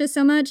hated Domitia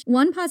so much.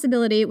 One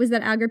possibility was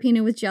that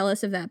Agrippina was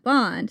jealous of that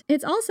bond.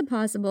 It's also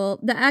possible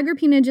that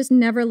Agrippina just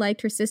never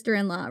liked her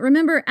sister-in-law.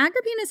 Remember,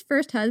 Agrippina's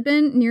first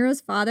husband, Nero's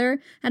father,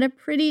 had a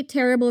pretty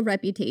terrible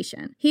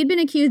reputation. He'd been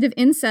accused of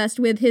incest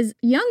with his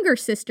younger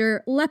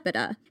sister,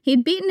 Lepida.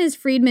 He'd beaten his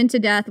freedman to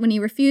death when he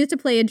refused to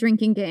play a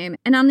drinking game,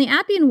 and on the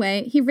Appian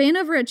Way, he ran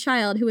over a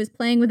child who was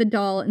playing with a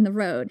doll in the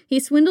road. He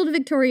swindled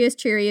victorious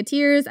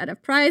charioteers out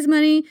of prize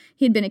money,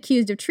 he'd been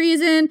accused of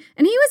treason,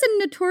 and he was a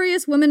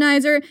notorious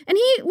womanizer, and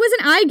he was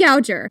an eye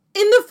gouger.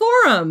 In the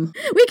Forum!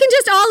 We can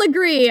just all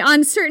agree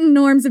on certain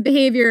norms of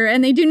behavior,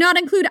 and they do not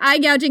include eye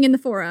gouging in the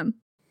Forum.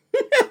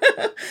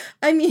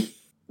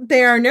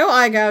 There are no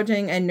eye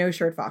gouging and no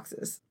shirt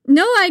foxes.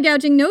 No eye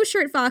gouging, no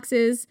shirt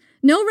foxes,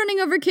 no running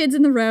over kids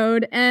in the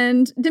road,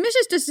 and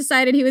Domitius just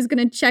decided he was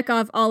going to check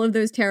off all of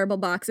those terrible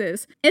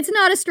boxes. It's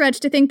not a stretch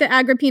to think that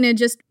Agrippina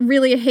just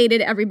really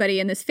hated everybody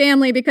in this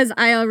family, because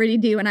I already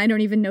do, and I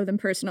don't even know them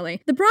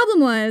personally. The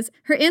problem was,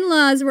 her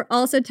in-laws were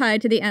also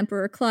tied to the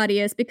Emperor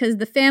Claudius, because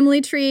the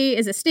family tree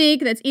is a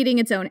snake that's eating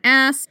its own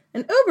ass.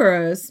 And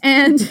Oberos.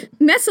 And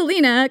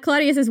Messalina,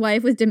 Claudius's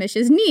wife, was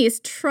Domitia's niece.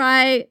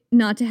 Try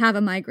not to have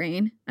a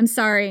migraine. I'm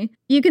sorry.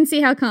 You can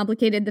see how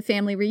complicated the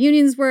family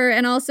reunions were,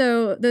 and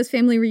also those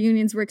family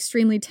reunions were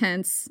extremely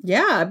tense.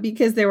 Yeah,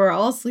 because they were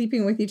all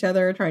sleeping with each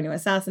other, trying to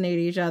assassinate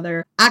each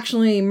other,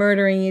 actually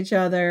murdering each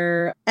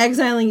other,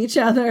 exiling each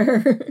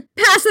other.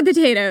 Pass the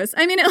potatoes.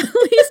 At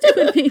least it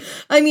would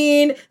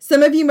be.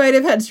 Some of you might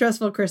have had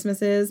stressful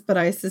Christmases, but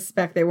I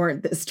suspect they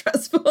weren't this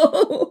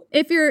stressful.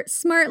 If you're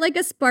smart like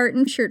a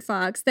Spartan shirt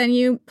fox, then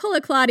you pull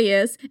a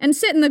Claudius and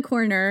sit in the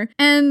corner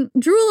and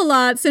drool a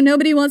lot so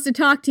nobody wants to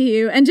talk to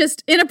you, and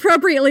just, in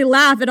inappropriately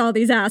laugh at all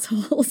these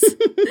assholes.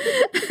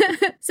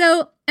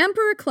 So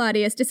Emperor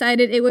Claudius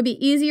decided it would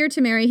be easier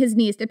to marry his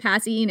niece to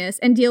Passienus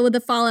and deal with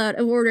the fallout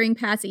of ordering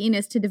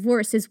Passienus to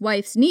divorce his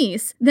wife's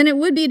niece than it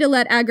would be to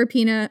let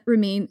Agrippina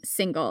remain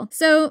single.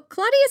 So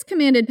Claudius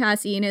commanded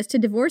Passienus to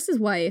divorce his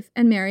wife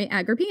and marry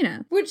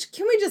Agrippina. Which,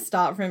 can we just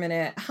stop for a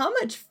minute? How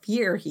much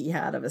fear he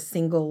had of a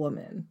single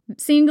woman.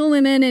 Single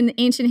women in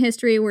ancient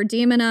history were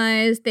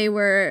demonized. They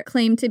were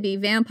claimed to be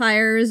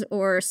vampires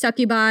or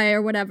succubi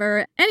or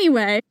whatever.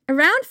 Anyway,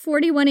 around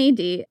 41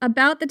 AD,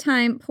 about the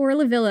time poor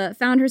Livilla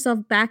found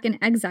herself back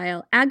in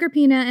exile,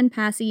 Agrippina and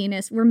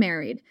Passienus were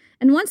married.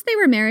 And once they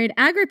were married,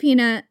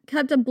 Agrippina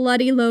kept a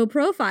bloody low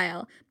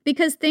profile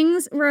because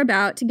things were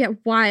about to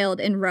get wild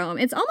in Rome.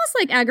 It's almost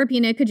like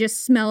Agrippina could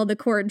just smell the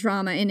court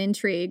drama and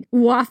intrigue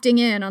wafting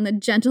in on the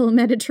gentle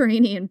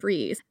Mediterranean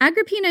breeze.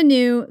 Agrippina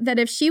knew that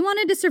if she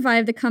wanted to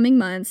survive the coming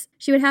months,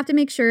 she would have to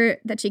make sure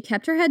that she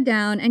kept her head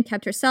down and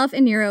kept herself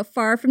and Nero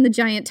far from the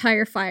giant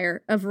tire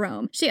fire of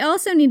Rome. She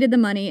also needed the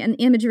money and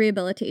the image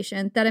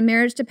rehabilitation that a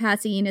marriage to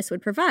Passienus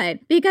would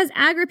provide, because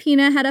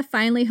Agrippina had a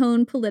finely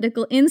honed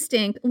political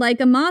instinct like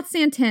a moth's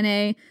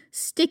antennae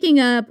sticking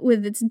up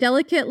with its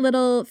delicate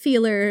little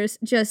feelers,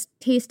 just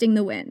tasting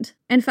the wind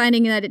and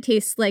finding that it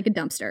tastes like a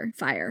dumpster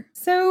fire.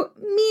 So,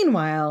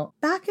 meanwhile,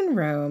 back in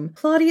Rome,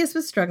 Claudius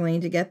was struggling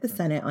to get the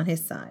Senate on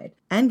his side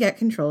and get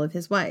control of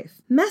his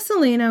wife.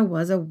 Messalina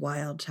was a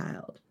wild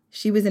child.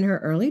 She was in her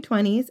early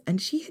 20s,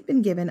 and she had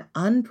been given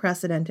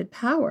unprecedented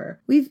power.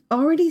 We've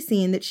already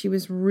seen that she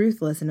was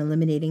ruthless in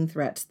eliminating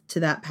threats to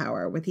that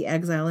power with the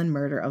exile and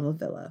murder of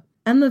Livilla.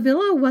 And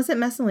Livilla wasn't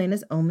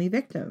Messalina's only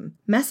victim.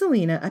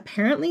 Messalina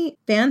apparently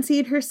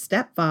fancied her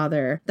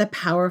stepfather, the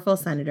powerful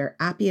senator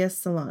Appius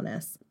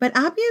Silanus. But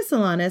Appius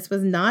Silanus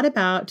was not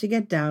about to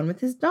get down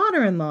with his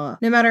daughter-in-law,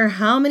 no matter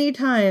how many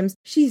times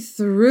she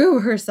threw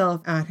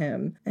herself at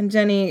him. And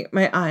Jenny,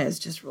 my eyes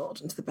just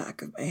rolled into the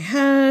back of my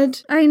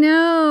head. I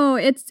know.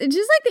 It's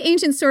just like the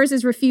ancient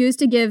sources refused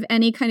to give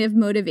any kind of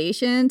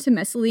motivation to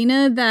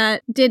Messalina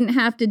that didn't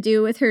have to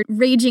do with her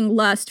raging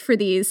lust for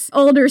these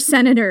older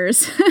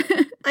senators.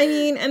 I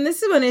mean, and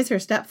this one is her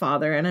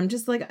stepfather, and I'm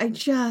just like,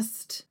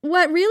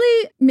 What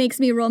really makes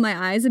me roll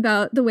my eyes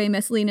about the way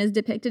Messalina is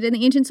depicted in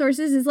the ancient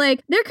sources is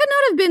like, there could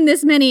not have been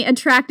this many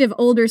attractive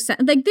older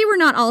like, they were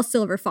not all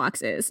silver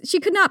foxes. She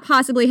could not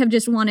possibly have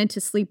just wanted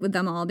to sleep with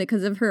them all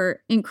because of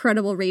her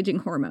incredible raging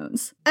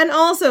hormones. And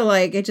also,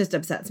 like, it just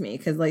upsets me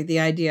because, like, the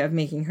idea of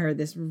making her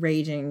this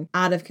raging,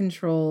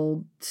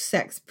 out-of-control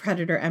sex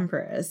predator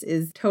empress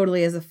is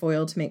totally as a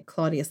foil to make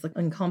Claudius look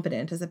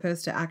incompetent as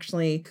opposed to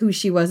actually who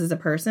she was as a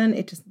person.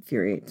 It just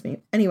infuriates me.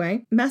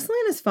 Anyway,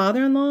 Messalina's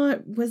father-in-law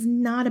was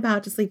not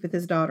about to sleep with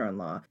his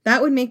daughter-in-law.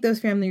 That would make those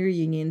family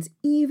reunions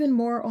even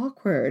more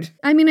awkward.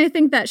 I mean, I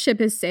think that ship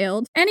has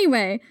sailed.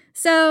 Anyway,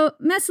 so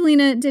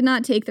Messalina did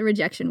not take the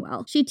rejection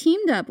well. She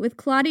teamed up with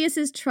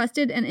Claudius's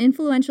trusted and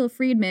influential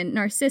freedman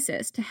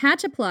Narcissus to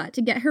hatch a plot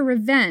to get her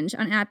revenge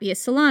on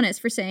Appius Silanus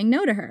for saying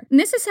no to her. And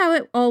this is how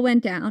it all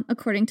went down,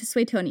 according to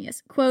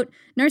Suetonius. Quote,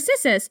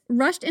 Narcissus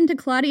rushed into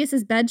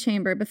Claudius's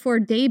bedchamber before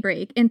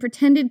daybreak in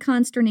pretended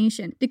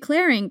consternation,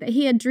 declaring that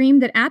he had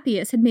dreamed that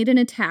Appius had made an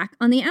attack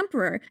on the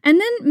emperor. And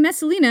then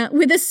Messalina,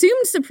 with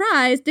assumed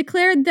surprise,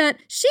 declared that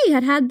she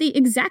had had the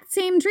exact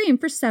same dream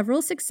for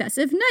several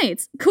successive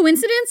nights.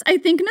 Coincidence? I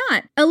think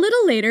not. A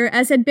little later,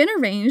 as had been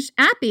arranged,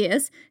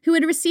 Appius, who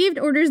had received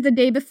orders the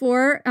day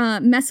before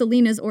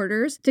Messalina's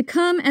orders to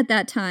come at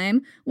that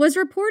time, was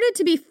reported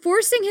to be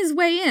forcing his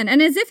way in,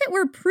 and as if it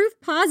were proof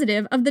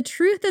positive of the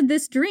truth of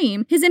this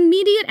dream, his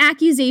immediate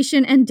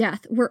accusation and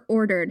death were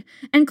ordered.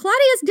 And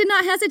Claudius did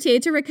not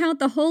hesitate to recount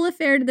the whole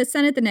affair to the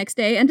Senate the next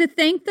day and to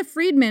thank the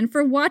freedman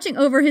for watching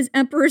over his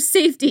emperor's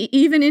safety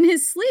even in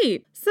his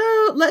sleep.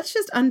 So let's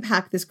just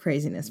unpack this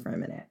craziness for a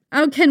minute.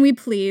 Oh, can we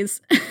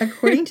please?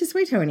 According to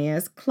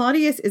Suetonius,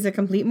 Claudius is a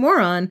complete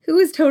moron who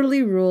is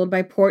totally ruled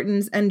by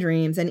portents and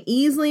dreams and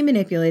easily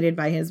manipulated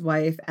by his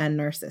wife and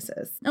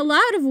Narcissus. A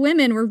lot of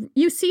women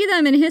you see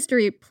them in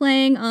history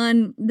playing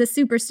on the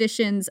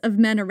superstitions of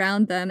men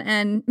around them,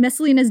 and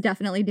Messalina's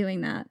definitely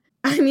doing that.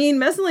 I mean,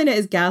 Messalina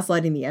is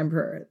gaslighting the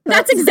emperor.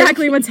 That's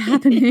exactly what's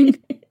happening.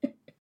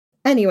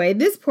 Anyway,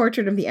 this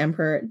portrait of the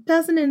emperor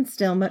doesn't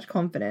instill much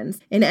confidence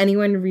in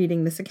anyone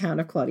reading this account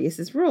of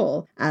Claudius's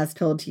rule. As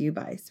told to you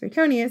by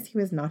Suetonius, he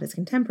was not his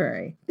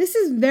contemporary. This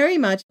is very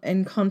much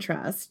in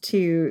contrast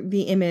to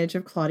the image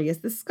of Claudius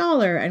the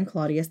scholar and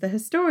Claudius the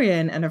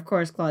historian, and of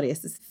course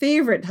Claudius's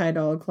favorite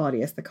title,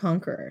 Claudius the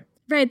Conqueror.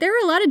 Right, there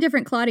were a lot of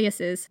different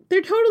Claudiuses.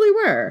 There totally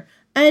were.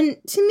 And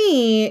to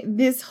me,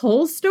 this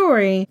whole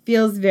story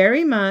feels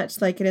very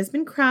much like it has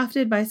been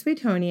crafted by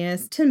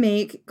Suetonius to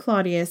make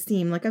Claudius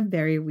seem like a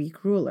very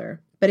weak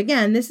ruler. But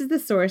again, this is the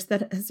source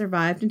that has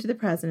survived into the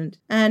present,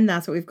 and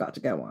that's what we've got to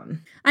go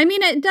on. I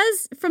mean, it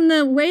does, from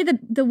the way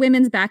the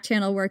women's back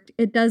channel worked,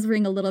 it does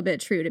ring a little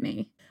bit true to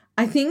me.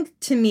 I think,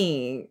 to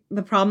me,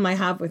 the problem I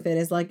have with it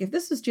is, like, if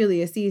this was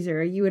Julius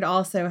Caesar, you would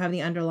also have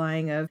the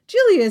underlying of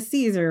Julius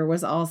Caesar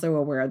was also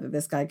aware that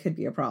this guy could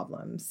be a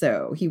problem,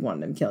 so he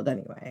wanted him killed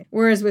anyway.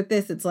 Whereas with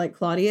this, it's like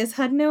Claudius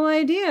had no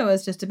idea it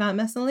was just about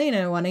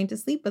Messalina wanting to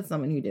sleep with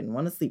someone who didn't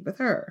want to sleep with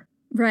her.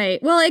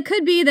 Right. Well, it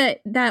could be that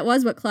that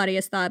was what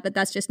Claudius thought, but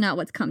that's just not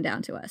what's come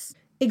down to us.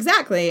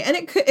 Exactly. And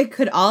it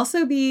could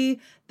also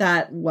be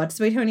that what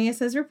Suetonius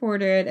has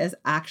reported is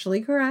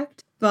actually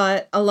correct.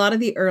 But a lot of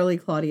the early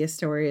Claudius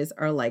stories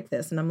are like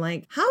this. And I'm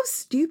like, how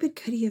stupid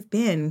could he have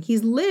been?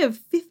 He's lived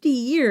 50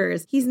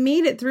 years. He's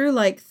made it through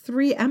like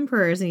 3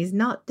 emperors and he's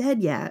not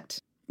dead yet.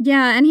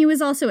 Yeah, and he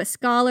was also a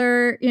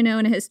scholar,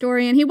 and a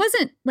historian. He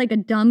wasn't like a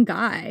dumb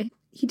guy.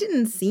 He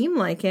didn't seem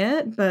like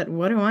it, but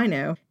what do I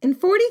know? In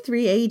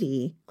 43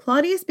 AD,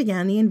 Claudius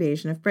began the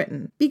invasion of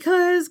Britain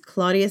because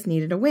Claudius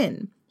needed a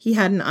win. He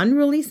had an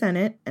unruly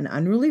senate, an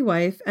unruly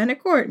wife, and a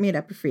court made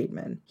up of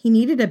freedmen. He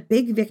needed a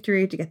big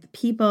victory to get the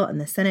people and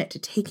the senate to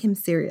take him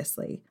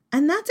seriously.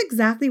 And that's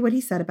exactly what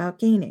he set about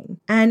gaining.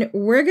 And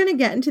we're going to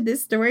get into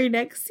this story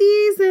next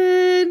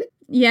season.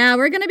 Yeah,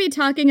 we're going to be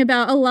talking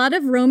about a lot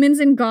of Romans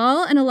in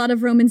Gaul and a lot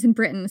of Romans in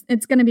Britain.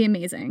 It's going to be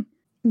amazing.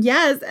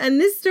 Yes, and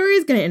this story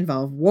is going to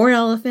involve war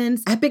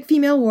elephants, epic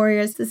female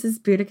warriors. This is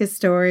Boudica's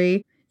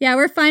story. Yeah,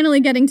 we're finally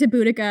getting to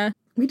Boudica.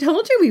 We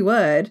told you we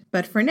would,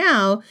 but for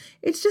now,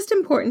 it's just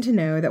important to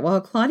know that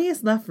while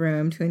Claudius left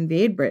Rome to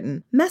invade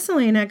Britain,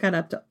 Messalina got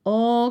up to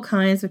all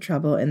kinds of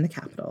trouble in the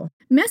capital.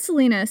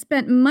 Messalina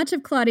spent much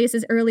of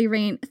Claudius's early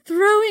reign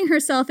throwing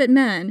herself at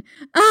men.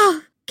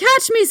 Oh,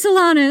 catch me,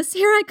 Silanus,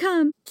 here I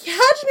come.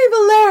 Catch me,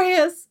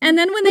 Valerius. And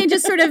then when they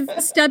just sort of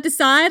stepped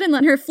aside and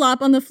let her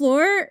flop on the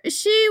floor,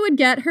 she would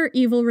get her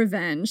evil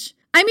revenge.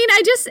 I mean,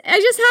 I just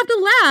have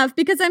to laugh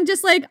because I'm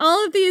just like,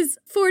 all of these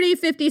 40,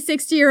 50,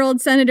 60-year-old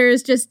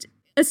senators just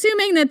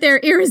assuming that they're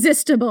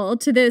irresistible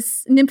to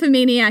this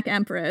nymphomaniac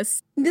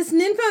empress. This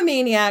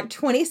nymphomaniac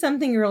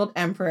 20-something-year-old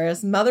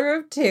empress, mother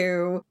of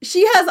 2,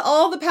 she has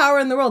all the power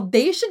in the world.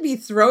 They should be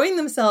throwing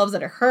themselves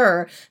at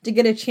her to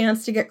get a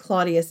chance to get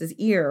Claudius's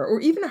ear,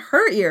 or even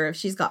her ear if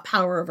she's got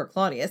power over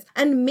Claudius.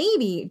 And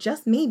maybe,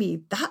 just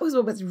maybe, that was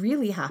what was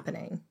really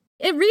happening.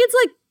 It reads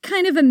like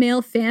kind of a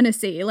male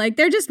fantasy. Like,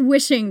 they're just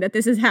wishing that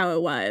this is how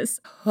it was.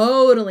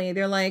 Totally.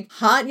 They're like,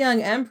 hot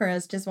young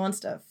empress just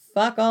wants to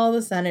fuck all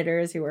the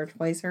senators who are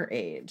twice her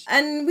age.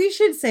 And we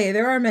should say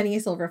there are many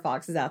silver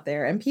foxes out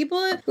there, and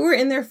people who are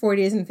in their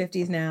 40s and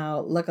 50s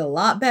now look a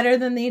lot better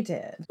than they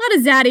did. A lot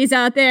of zaddies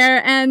out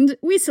there, and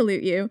we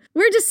salute you.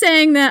 We're just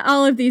saying that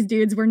all of these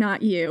dudes were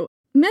not you.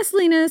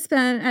 Messalina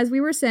spent, as we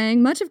were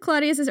saying, much of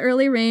Claudius's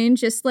early reign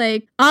just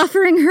like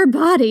offering her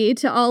body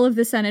to all of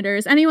the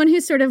senators, anyone who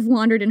sort of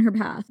wandered in her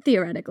path,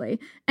 theoretically.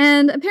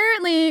 And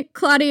apparently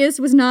Claudius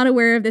was not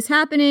aware of this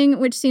happening,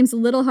 which seems a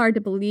little hard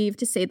to believe,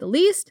 to say the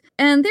least.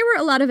 And there were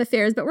a lot of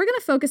affairs, but we're going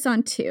to focus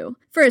on 2.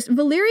 First,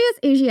 Valerius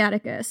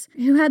Asiaticus,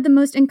 who had the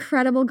most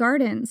incredible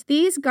gardens.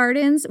 These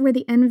gardens were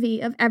the envy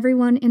of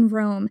everyone in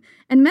Rome.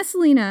 And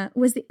Messalina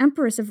was the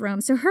empress of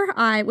Rome, so her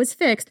eye was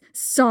fixed,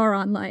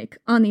 Sauron-like,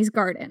 on these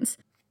gardens.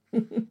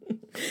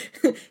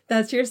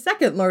 That's your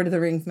second Lord of the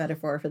Rings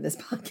metaphor for this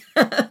podcast.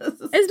 It's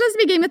supposed to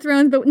be Game of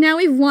Thrones, but now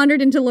we've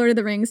wandered into Lord of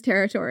the Rings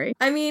territory.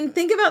 I mean,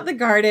 think about the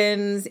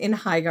gardens in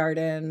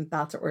Highgarden.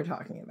 That's what we're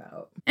talking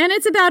about. And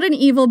it's about an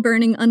evil,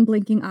 burning,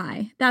 unblinking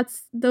eye.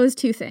 That's those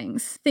 2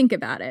 things. Think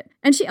about it.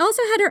 And she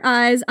also had her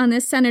eyes on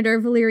this senator,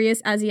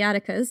 Valerius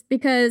Asiaticus,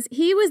 because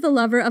he was the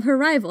lover of her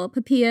rival,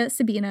 Poppaea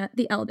Sabina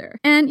the Elder.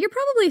 And you're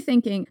probably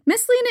thinking,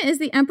 Messalina is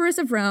the Empress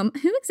of Rome.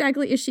 Who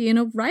exactly is she in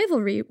a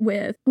rivalry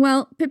with?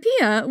 Well,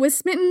 Poppaea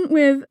was smitten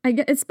with,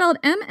 it's spelled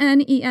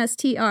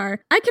Mnestr.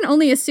 I can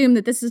only assume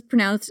that this is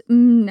pronounced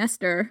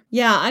Nestor.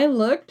 Yeah, I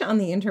looked on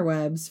the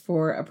interwebs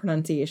for a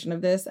pronunciation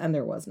of this, and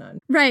there was none.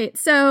 Right,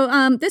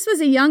 so this was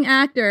a young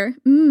actor,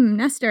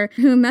 Nestor,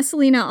 who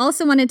Messalina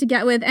also wanted to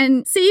get with,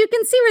 and so you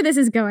can see where this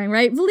is going,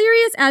 right?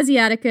 Valerius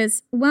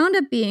Asiaticus wound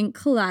up being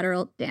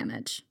collateral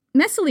damage.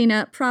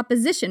 Messalina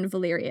propositioned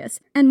Valerius,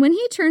 and when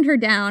he turned her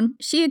down,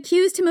 she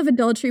accused him of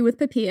adultery with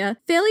Poppaea,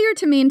 failure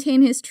to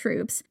maintain his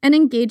troops, and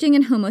engaging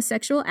in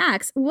homosexual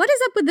acts. What is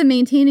up with the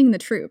maintaining the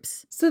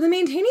troops? So the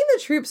maintaining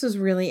the troops was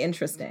really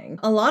interesting.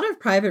 A lot of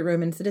private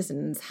Roman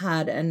citizens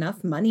had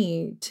enough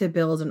money to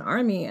build an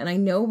army, and I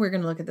know we're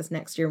going to look at this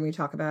next year when we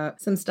talk about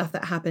some stuff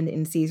that happened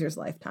in Caesar's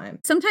lifetime.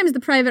 Sometimes the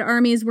private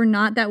armies were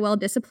not that well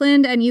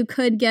disciplined, and you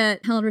could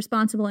get held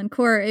responsible in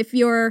court if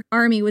your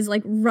army was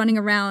like running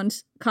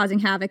around causing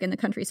havoc in the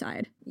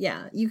countryside.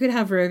 Yeah, you could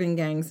have roving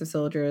gangs of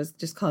soldiers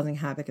just causing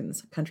havoc in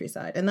the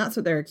countryside. And that's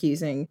what they're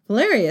accusing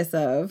Valerius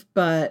of.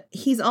 But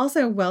he's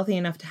also wealthy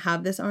enough to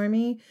have this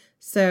army.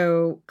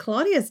 So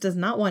Claudius does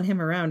not want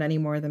him around any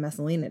more than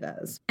Messalina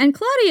does. And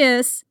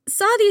Claudius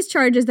saw these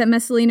charges that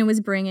Messalina was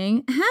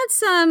bringing, had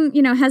some,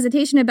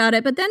 hesitation about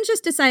it, but then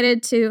just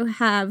decided to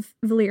have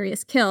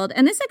Valerius killed.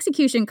 And this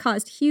execution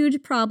caused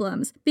huge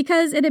problems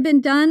because it had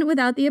been done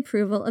without the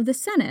approval of the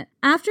Senate.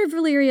 After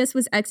Valerius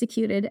was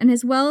executed and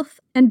his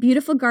wealth and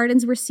beautiful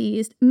gardens were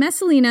seized,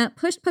 Messalina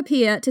pushed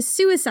Poppaea to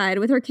suicide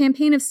with her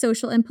campaign of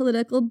social and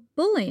political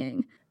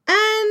bullying.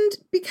 And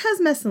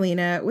because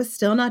Messalina was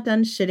still not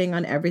done shitting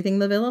on everything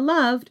Livilla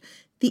loved,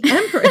 the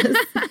Empress...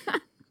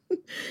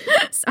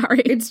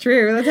 Sorry. It's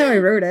true. That's how I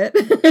wrote it.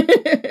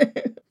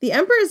 The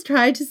Empress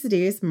tried to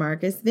seduce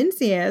Marcus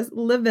Vincius,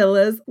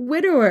 Livilla's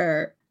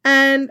widower.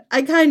 And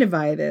I kind of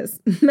buy this.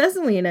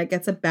 Messalina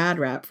gets a bad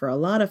rap for a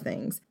lot of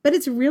things, but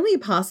it's really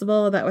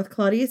possible that with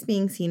Claudius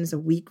being seen as a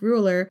weak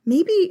ruler,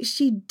 maybe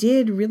she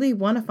did really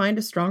want to find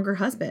a stronger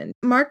husband.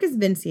 Marcus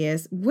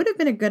Vincius would have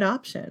been a good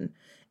option,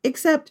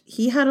 except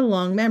he had a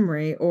long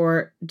memory,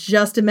 or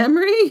just a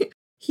memory.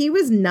 He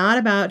was not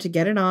about to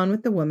get it on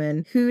with the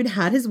woman who'd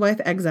had his wife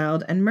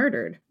exiled and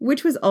murdered,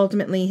 which was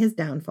ultimately his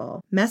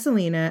downfall.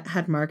 Messalina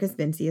had Marcus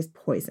Vincius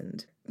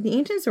poisoned. The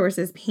ancient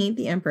sources paint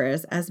the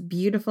Empress as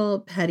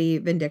beautiful, petty,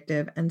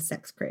 vindictive, and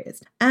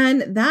sex-crazed.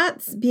 And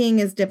that's being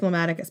as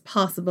diplomatic as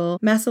possible.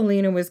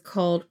 Messalina was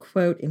called,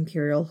 quote,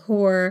 imperial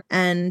whore,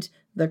 and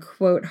the,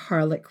 quote,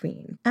 harlot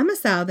queen. Emma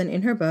Southon,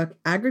 in her book,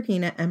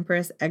 Agrippina,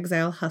 Empress,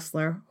 Exile,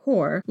 Hustler,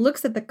 Whore,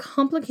 looks at the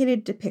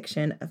complicated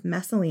depiction of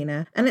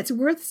Messalina, and it's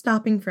worth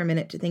stopping for a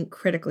minute to think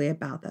critically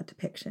about that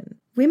depiction.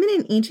 Women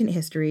in ancient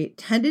history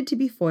tended to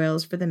be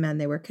foils for the men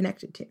they were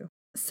connected to.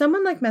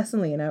 Someone like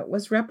Messalina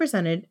was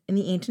represented in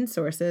the ancient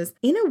sources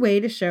in a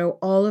way to show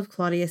all of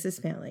Claudius's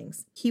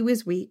failings. He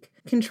was weak,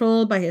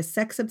 controlled by his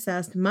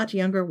sex-obsessed, much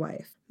younger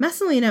wife.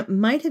 Messalina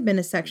might have been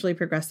a sexually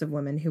progressive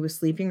woman who was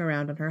sleeping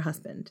around on her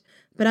husband,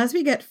 but as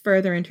we get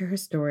further into her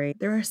story,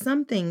 there are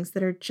some things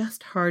that are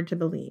just hard to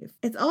believe.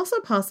 It's also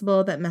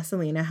possible that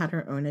Messalina had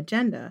her own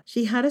agenda.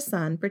 She had a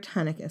son,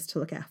 Britannicus, to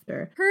look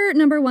after. Her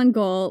number one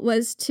goal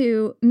was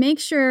to make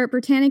sure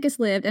Britannicus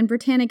lived and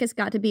Britannicus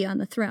got to be on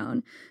the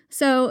throne.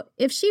 So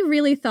if she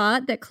really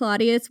thought that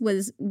Claudius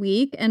was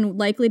weak and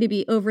likely to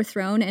be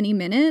overthrown any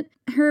minute,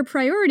 her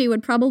priority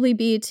would probably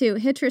be to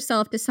hitch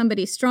herself to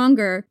somebody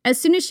stronger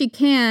as soon as she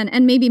can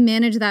and maybe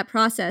manage that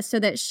process so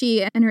that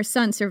she and her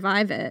son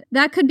survive it.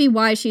 That could be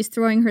why she's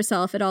throwing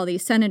herself at all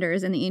these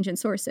senators in the ancient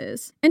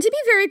sources. And to be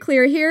very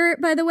clear here,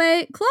 by the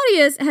way,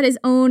 Claudius had his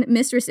own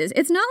mistresses.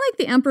 It's not like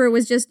the emperor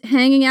was just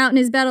hanging out in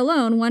his bed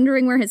alone,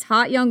 wondering where his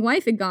hot young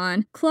wife had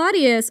gone.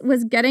 Claudius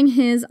was getting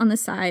his on the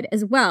side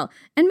as well.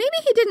 And maybe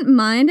he didn't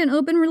mind an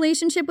open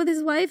relationship with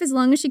his wife as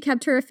long as she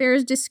kept her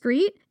affairs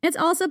discreet. It's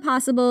also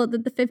possible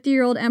that the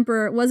 50-year-old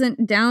emperor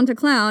wasn't down to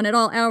clown at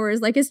all hours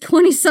like his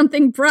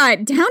 20-something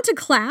bride. Down to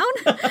clown?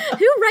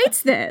 Who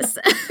writes this?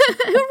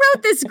 Who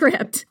wrote this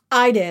script?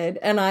 I did,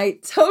 and I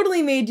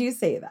totally made you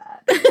say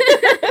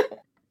that.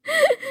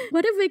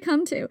 What have we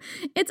come to?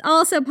 It's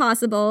also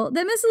possible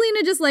that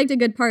Messalina just liked a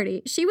good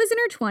party. She was in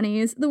her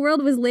 20s. The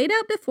world was laid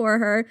out before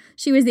her.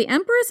 She was the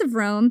Empress of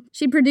Rome.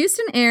 She produced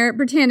an heir,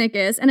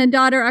 Britannicus, and a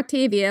daughter,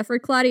 Octavia, for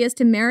Claudius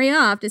to marry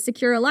off to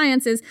secure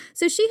alliances.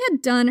 So she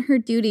had done her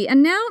duty.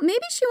 And now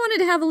maybe she wanted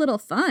to have a little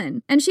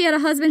fun. And she had a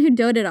husband who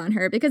doted on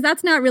her, because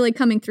that's not really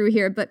coming through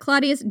here, but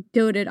Claudius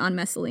doted on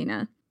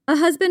Messalina. A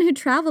husband who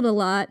traveled a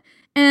lot.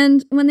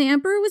 And when the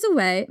emperor was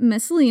away,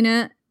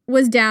 Messalina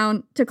was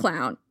down to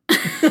clown.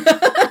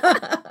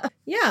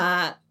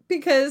 Yeah,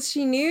 because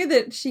she knew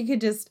that she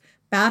could just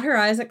bat her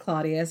eyes at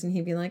Claudius and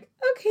he'd be like,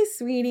 okay,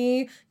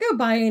 sweetie, go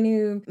buy a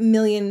new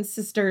million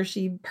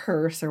sestertii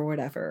purse or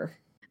whatever.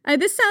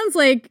 This sounds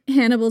like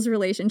Hannibal's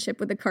relationship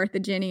with the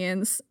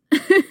Carthaginians.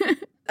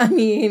 I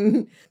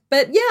mean,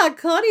 but yeah,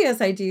 Claudius,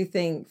 I do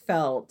think,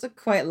 felt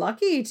quite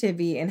lucky to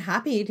be and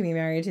happy to be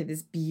married to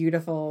this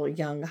beautiful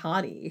young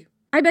hottie.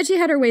 I bet she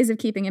had her ways of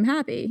keeping him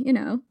happy, you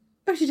know.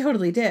 Oh, she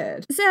totally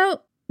did.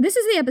 So this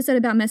is the episode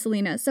about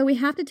Messalina, so we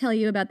have to tell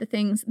you about the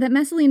things that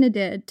Messalina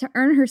did to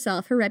earn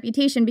herself her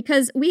reputation,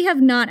 because we have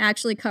not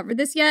actually covered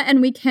this yet, and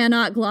we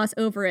cannot gloss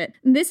over it.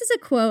 This is a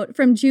quote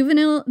from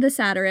Juvenal the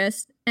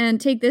satirist, and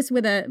take this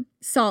with a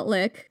salt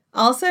lick.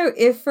 Also,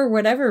 if for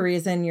whatever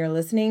reason you're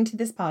listening to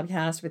this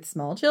podcast with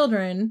small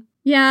children...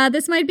 Yeah,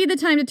 this might be the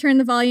time to turn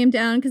the volume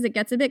down because it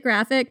gets a bit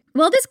graphic.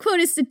 While this quote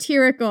is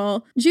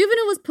satirical,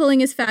 Juvenal was pulling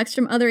his facts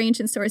from other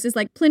ancient sources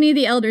like Pliny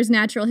the Elder's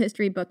Natural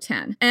History, Book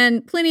 10.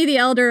 And Pliny the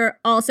Elder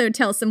also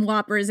tells some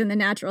whoppers in the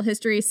natural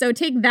history, so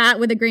take that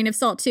with a grain of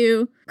salt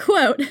too.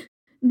 Quote,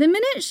 "The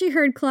minute she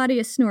heard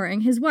Claudius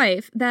snoring, his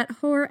wife,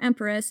 that whore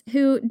empress,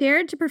 who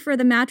dared to prefer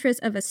the mattress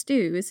of a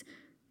stews..."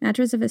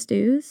 Mattress of a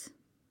stews?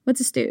 What's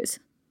a stews?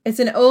 It's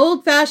an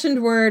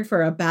old-fashioned word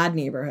for a bad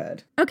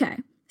neighborhood. Okay.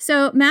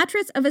 So,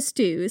 mattress of a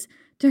stews,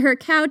 to her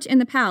couch in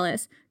the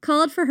palace,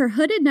 called for her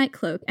hooded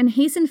nightcloak and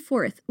hastened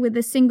forth with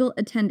a single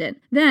attendant.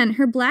 Then,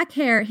 her black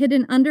hair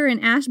hidden under an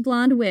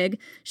ash-blonde wig,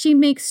 she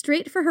makes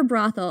straight for her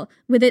brothel,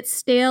 with its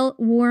stale,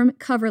 warm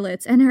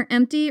coverlets and her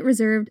empty,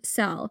 reserved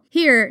cell.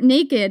 Here,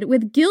 naked,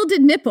 with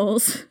gilded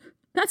nipples...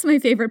 That's my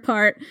favorite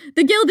part.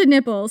 The gilded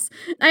nipples.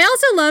 I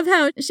also love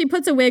how she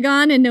puts a wig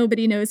on and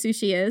nobody knows who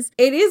she is.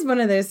 It is one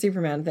of those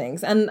Superman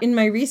things. And in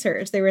my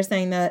research, they were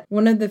saying that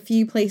one of the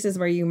few places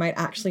where you might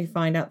actually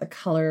find out the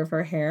color of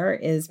her hair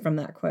is from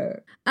that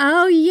quote.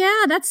 Oh,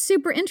 yeah, that's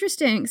super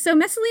interesting. So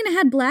Messalina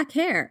had black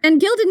hair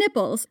and gilded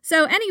nipples.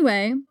 So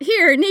anyway,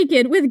 here,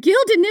 naked, with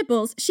gilded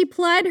nipples, she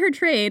plied her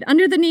trade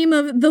under the name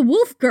of the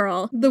Wolf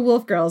Girl. The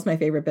Wolf Girl is my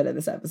favorite bit of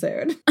this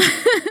episode.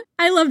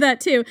 I love that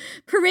too.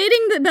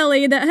 Parading the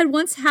belly that had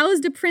once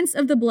housed a prince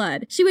of the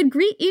blood. She would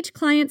greet each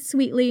client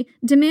sweetly,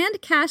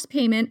 demand cash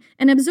payment,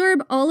 and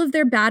absorb all of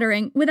their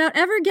battering without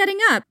ever getting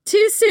up.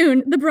 Too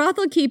soon, the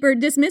brothel keeper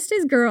dismissed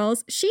his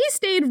girls. She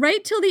stayed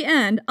right till the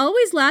end,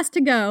 always last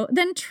to go,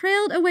 then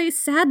trailed away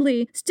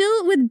sadly,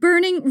 still with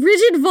burning,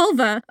 rigid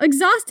vulva,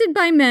 exhausted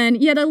by men,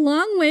 yet a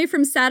long way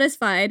from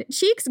satisfied,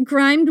 cheeks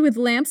grimed with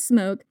lamp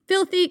smoke,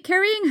 filthy,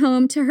 carrying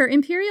home to her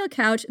imperial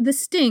couch the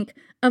stink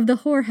of the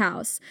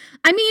whorehouse.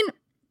 I mean,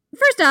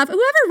 first off,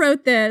 whoever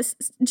wrote this,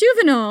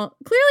 Juvenal,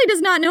 clearly does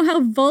not know how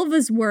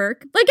vulvas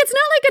work. Like, it's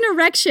not like an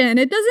erection.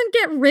 It doesn't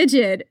get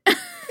rigid.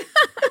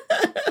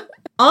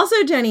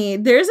 Also, Jenny,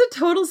 there's a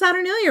total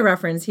Saturnalia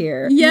reference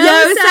here.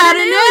 Yo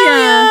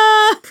Saturnalia!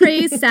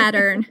 Praise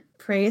Saturn.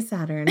 Praise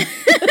Saturn.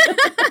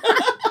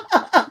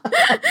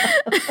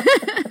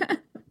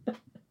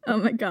 Oh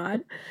my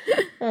god.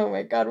 Oh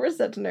my god, we're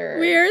such nerds.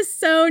 We're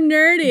so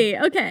nerdy.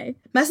 Okay.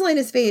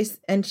 Messalina's face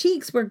and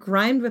cheeks were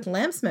grimed with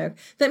lamp smoke.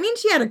 That means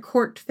she had a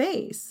corked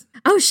face.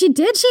 Oh, she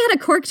did? She had a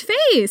corked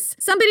face.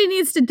 Somebody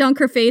needs to dunk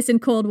her face in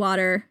cold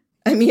water.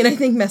 I mean, I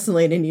think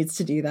Messalina needs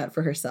to do that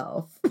for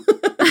herself.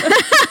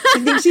 I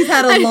think she's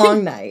had a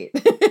long night.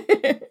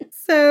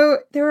 So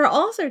there are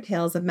also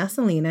tales of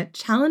Messalina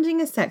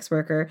challenging a sex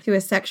worker to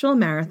a sexual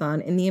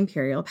marathon in the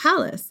imperial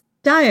palace.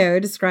 Dio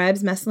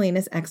describes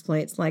Messalina's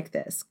exploits like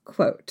this,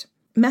 quote,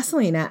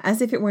 Messalina,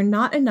 as if it were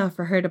not enough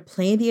for her to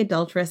play the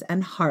adulteress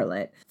and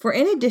harlot, for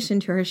in addition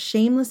to her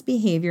shameless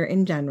behavior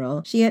in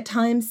general, she at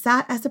times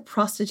sat as a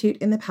prostitute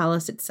in the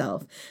palace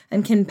itself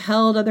and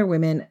compelled other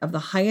women of the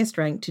highest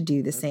rank to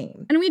do the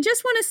same. And we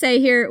just want to say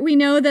here, we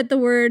know that the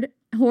word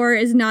whore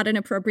is not an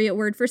appropriate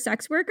word for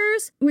sex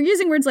workers. We're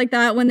using words like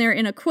that when they're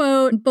in a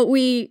quote, but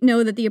we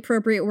know that the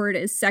appropriate word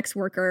is sex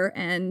worker,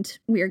 and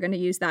we are going to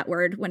use that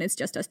word when it's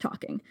just us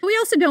talking. We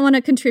also don't want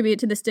to contribute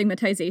to the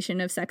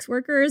stigmatization of sex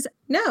workers.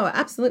 No,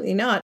 absolutely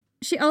not.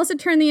 She also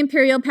turned the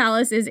imperial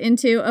palaces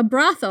into a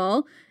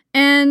brothel,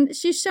 and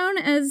she's shown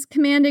as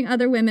commanding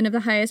other women of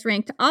the highest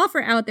rank to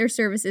offer out their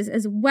services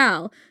as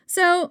well.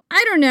 So,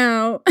 I don't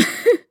know.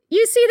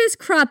 You see this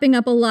cropping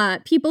up a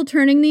lot. People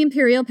turning the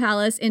imperial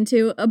palace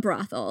into a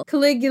brothel.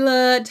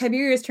 Caligula,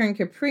 Tiberius turned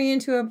Capri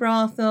into a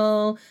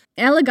brothel.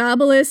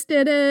 Elagabalus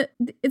did it.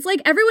 It's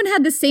like everyone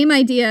had the same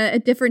idea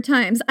at different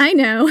times. I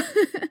know.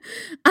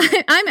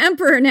 I'm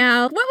emperor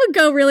now. What would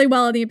go really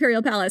well in the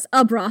imperial palace?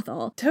 A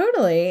brothel.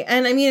 Totally.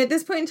 And I mean, at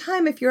this point in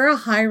time, if you're a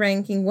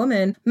high-ranking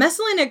woman,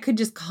 Messalina could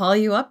just call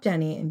you up,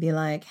 Jenny, and be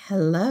like,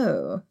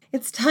 hello,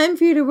 it's time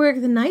for you to work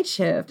the night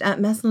shift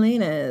at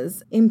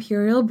Messalina's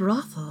imperial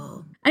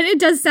brothel. And it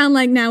does sound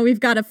like now we've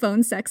got a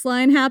phone sex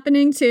line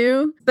happening,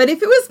 too. But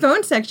if it was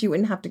phone sex, you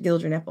wouldn't have to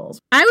gild your nipples.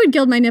 I would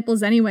gild my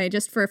nipples anyway,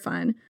 just for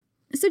fun.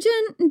 So,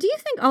 Jen, do you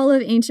think all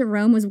of ancient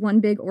Rome was one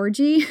big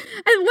orgy?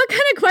 And what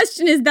kind of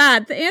question is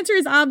that? The answer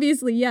is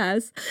obviously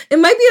yes. It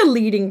might be a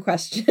leading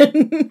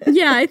question.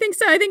 Yeah, I think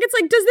so. I think it's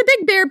like, does the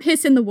big bear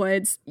piss in the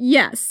woods?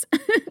 Yes.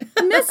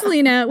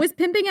 Messalina was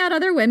pimping out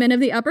other women of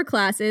the upper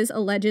classes,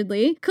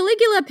 allegedly.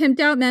 Caligula pimped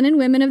out men and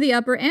women of the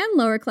upper and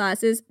lower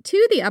classes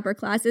to the upper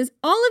classes.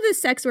 All of this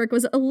sex work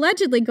was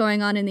allegedly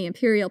going on in the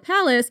imperial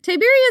palace.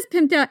 Tiberius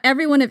pimped out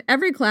everyone of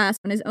every class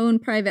on his own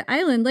private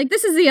island. Like,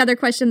 this is the other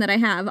question that I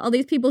have. All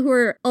these people who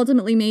are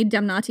ultimately made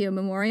damnatio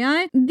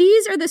memoriae.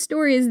 These are the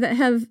stories that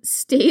have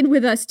stayed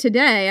with us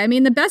today. I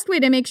mean, the best way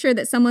to make sure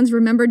that someone's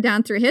remembered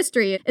down through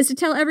history is to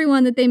tell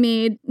everyone that they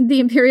made the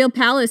imperial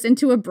palace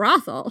into a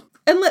brothel.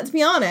 And let's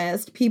be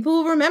honest,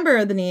 people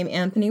remember the name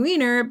Anthony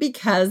Weiner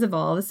because of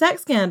all the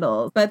sex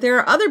scandals. But there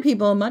are other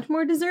people much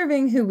more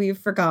deserving who we've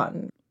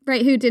forgotten.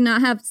 Right, who did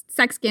not have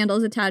sex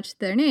scandals attached to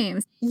their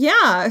names.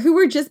 Yeah, who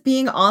were just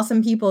being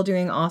awesome people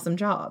doing awesome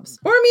jobs.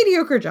 Or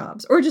mediocre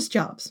jobs. Or just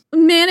jobs.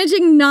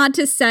 Managing not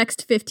to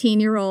sext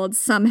 15-year-olds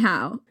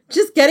somehow.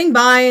 Just getting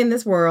by in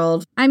this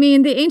world. I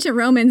mean, the ancient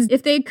Romans,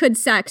 if they could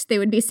sext, they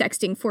would be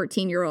sexting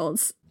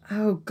 14-year-olds.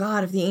 Oh,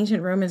 God, if the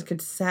ancient Romans could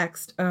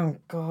sext. Oh,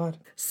 God.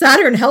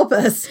 Saturn, help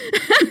us.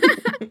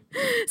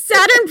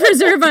 Saturn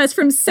preserve us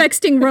from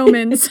sexting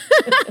Romans.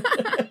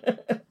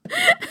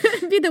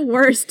 It'd be the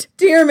worst.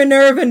 Dear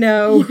Minerva,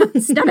 no.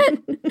 Stop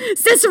it.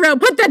 Cicero,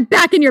 put that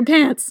back in your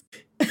pants.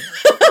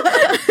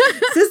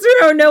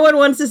 Cicero, no one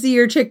wants to see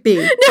your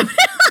chickpea. No.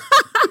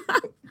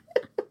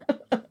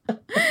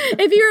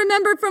 If you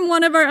remember from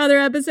one of our other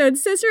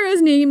episodes,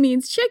 Cicero's name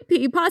means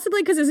chickpea,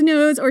 possibly because his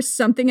nose or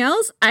something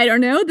else, I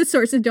don't know, the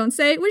sources don't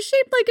say, was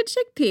shaped like a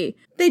chickpea.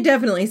 They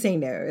definitely say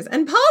nose,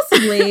 and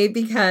possibly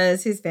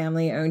because his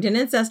family owned an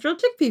ancestral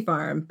chickpea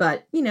farm,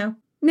 but, you know.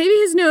 Maybe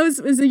his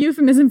nose was a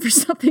euphemism for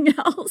something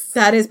else.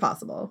 That is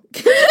possible.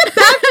 Can we get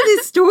back to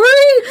this story?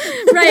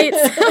 Right,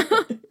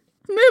 so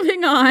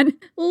moving on.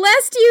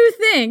 Lest you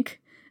think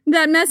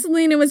that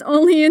Messalina was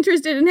only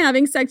interested in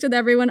having sex with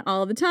everyone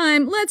all the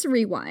time, let's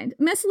rewind.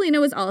 Messalina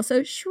was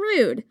also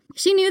shrewd.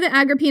 She knew that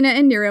Agrippina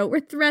and Nero were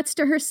threats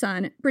to her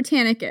son,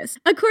 Britannicus.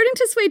 According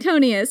to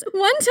Suetonius,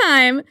 one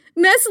time,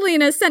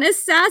 Messalina sent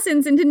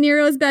assassins into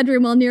Nero's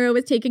bedroom while Nero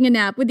was taking a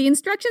nap with the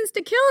instructions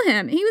to kill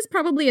him. He was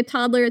probably a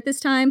toddler at this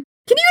time.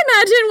 Can you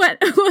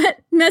imagine what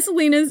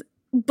Messalina's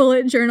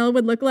bullet journal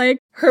would look like.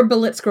 Her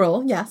bullet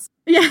scroll, yes.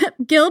 Yeah,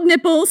 gild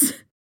nipples.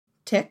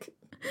 Tick.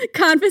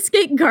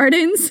 Confiscate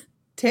gardens.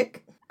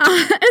 Tick.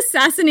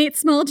 Assassinate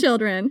small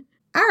children.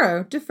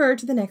 Arrow, defer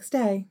to the next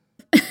day.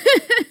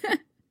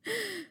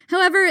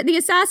 However, the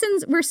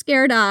assassins were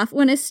scared off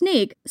when a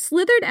snake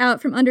slithered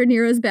out from under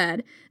Nero's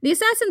bed. The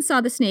assassins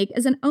saw the snake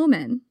as an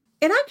omen.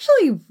 It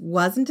actually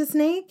wasn't a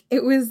snake.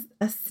 It was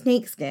a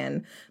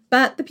snakeskin.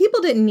 But the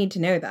people didn't need to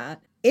know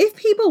that. If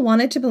people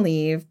wanted to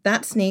believe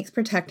that snakes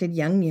protected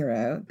young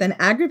Nero, then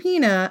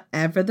Agrippina,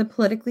 ever the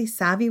politically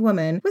savvy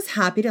woman, was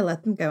happy to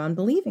let them go on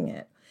believing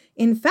it.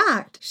 In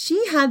fact,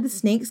 she had the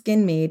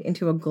snakeskin made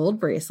into a gold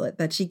bracelet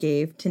that she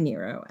gave to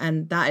Nero,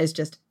 and that is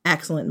just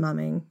excellent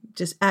mumming.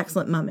 Just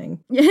excellent mumming.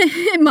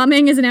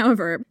 Mumming is now a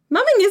verb.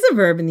 Mumming is a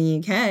verb in the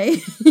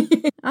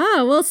UK.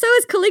 Oh, well, so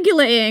is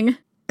Caligulaing.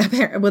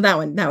 Well, that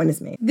one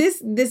is me.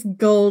 This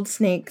gold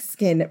snake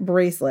skin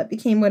bracelet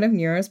became one of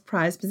Nero's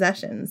prized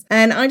possessions.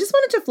 And I just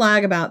wanted to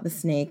flag about the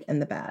snake and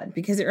the bad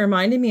because it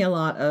reminded me a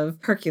lot of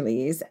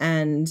Hercules.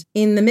 And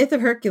in the myth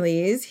of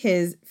Hercules,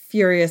 his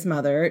furious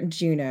mother,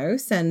 Juno,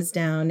 sends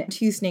down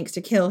 2 snakes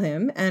to kill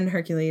him, and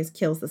Hercules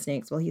kills the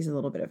snakes while he's a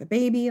little bit of a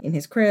baby in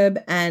his crib.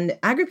 And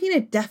Agrippina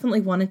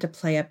definitely wanted to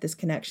play up this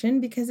connection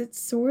because it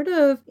sort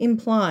of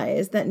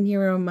implies that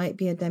Nero might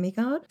be a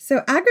demigod.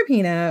 So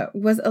Agrippina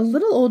was a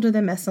little older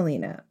than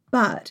Messalina,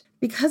 but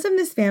because of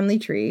this family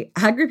tree,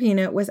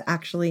 Agrippina was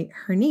actually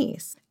her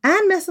niece.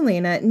 And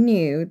Messalina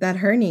knew that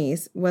her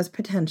niece was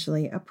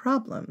potentially a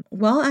problem.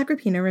 While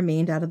Agrippina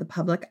remained out of the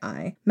public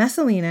eye,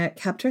 Messalina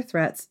kept her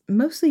threats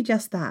mostly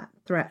just that,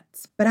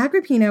 threats. But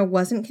Agrippina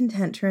wasn't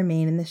content to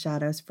remain in the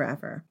shadows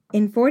forever.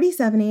 In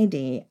 47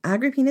 AD,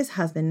 Agrippina's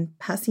husband,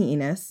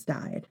 Paesinus,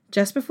 died.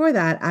 Just before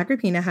that,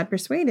 Agrippina had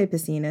persuaded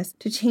Paesinus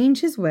to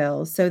change his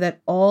will so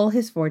that all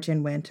his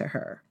fortune went to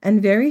her.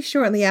 And very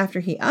shortly after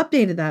he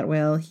updated that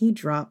will, he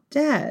dropped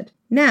dead.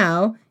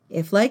 Now,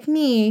 if like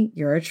me,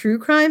 you're a true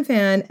crime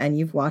fan and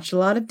you've watched a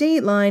lot of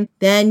Dateline,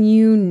 then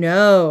you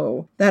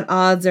know that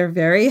odds are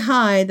very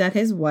high that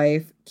his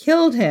wife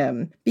killed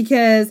him.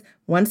 Because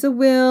once a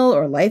will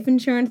or life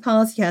insurance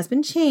policy has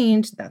been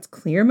changed, that's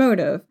clear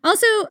motive.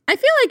 Also, I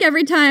feel like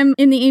every time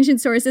in the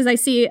ancient sources I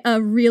see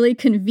a really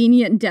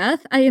convenient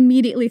death, I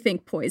immediately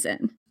think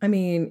poison. I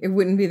mean, it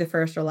wouldn't be the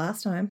first or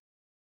last time.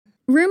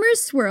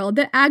 Rumors swirled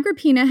that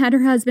Agrippina had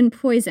her husband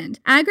poisoned.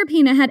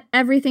 Agrippina had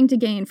everything to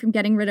gain from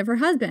getting rid of her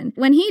husband.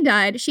 When he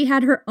died, she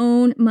had her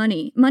own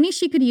money. Money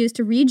she could use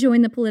to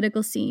rejoin the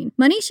political scene.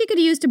 Money she could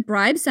use to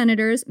bribe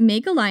senators,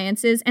 make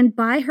alliances, and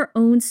buy her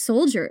own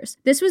soldiers.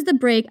 This was the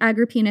break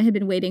Agrippina had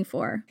been waiting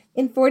for.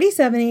 In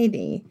 47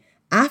 AD,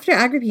 after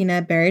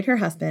Agrippina buried her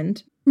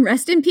husband,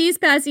 rest in peace,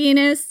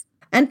 Paesinus,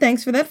 and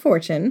thanks for that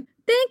fortune,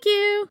 thank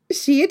you,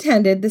 she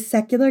attended the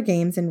secular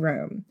games in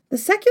Rome. The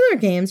secular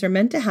games were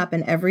meant to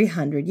happen every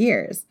 100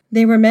 years.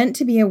 They were meant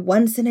to be a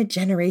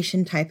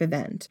once-in-a-generation type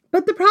event.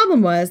 But the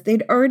problem was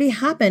they'd already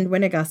happened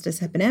when Augustus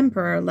had been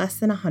emperor less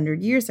than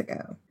 100 years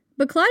ago.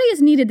 But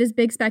Claudius needed this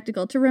big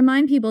spectacle to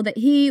remind people that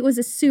he was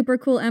a super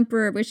cool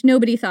emperor, which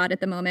nobody thought at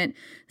the moment.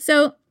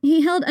 So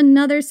he held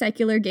another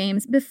secular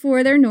games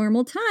before their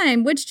normal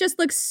time, which just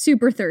looks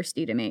super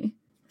thirsty to me.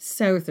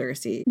 So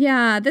thirsty.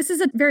 Yeah, this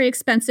is a very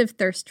expensive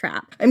thirst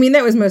trap. I mean,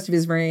 that was most of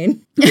his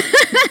reign.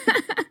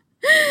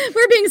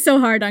 We're being so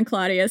hard on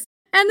Claudius.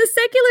 And the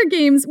secular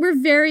games were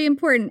very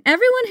important.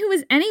 Everyone who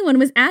was anyone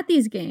was at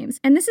these games.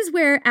 And this is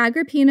where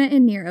Agrippina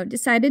and Nero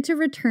decided to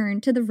return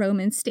to the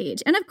Roman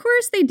stage. And of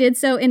course, they did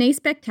so in a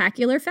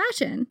spectacular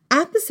fashion.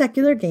 At the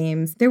secular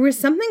games, there was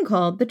something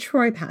called the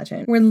Troy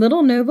pageant, where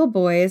little noble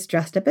boys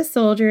dressed up as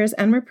soldiers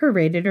and were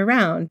paraded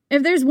around.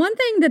 If there's one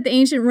thing that the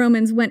ancient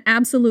Romans went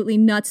absolutely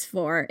nuts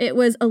for, it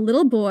was a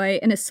little boy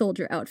in a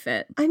soldier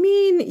outfit. I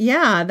mean,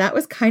 yeah, that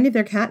was kind of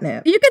their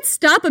catnip. You could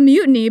stop a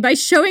mutiny by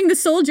showing the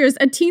soldiers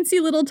a teensy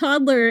little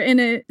toddler in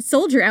a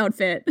soldier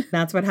outfit.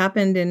 That's what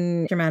happened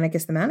in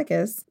Germanicus the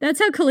Manicus. That's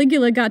how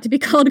Caligula got to be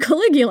called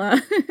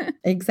Caligula.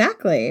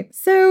 Exactly.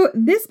 So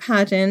this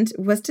pageant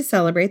was to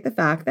celebrate the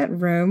fact that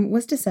Rome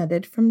was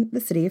descended from the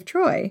city of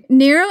Troy.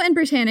 Nero and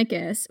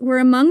Britannicus were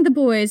among the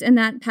boys in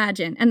that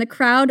pageant, and the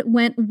crowd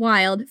went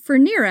wild for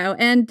Nero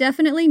and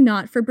definitely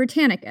not for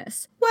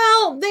Britannicus.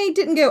 Well, they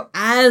didn't go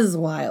as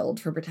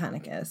wild for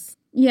Britannicus.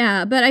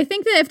 Yeah, but I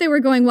think that if they were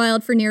going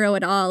wild for Nero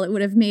at all, it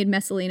would have made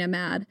Messalina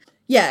mad.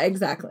 Yeah,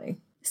 exactly.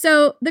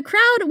 So the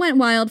crowd went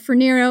wild for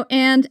Nero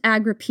and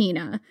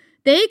Agrippina.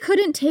 They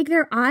couldn't take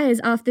their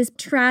eyes off this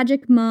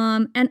tragic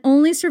mom and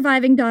only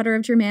surviving daughter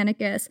of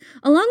Germanicus,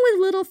 along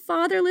with little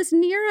fatherless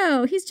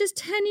Nero. He's just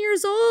 10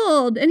 years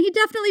old, and he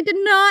definitely did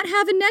not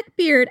have a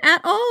neckbeard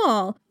at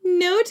all.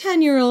 No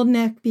 10-year-old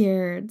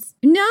neckbeards.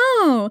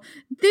 No,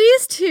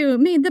 these two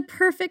made the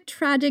perfect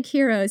tragic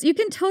heroes. You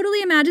can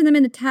totally imagine them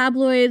in the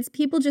tabloids,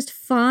 people just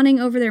fawning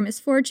over their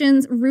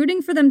misfortunes,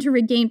 rooting for them to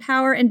regain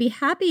power and be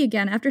happy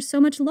again after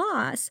so much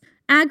loss.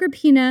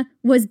 Agrippina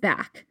was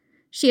back.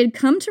 She had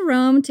come to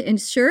Rome to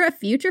ensure a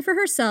future for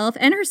herself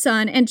and her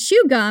son and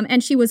chew gum,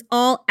 and she was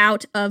all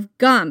out of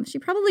gum. She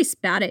probably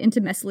spat it into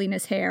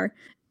Messalina's hair.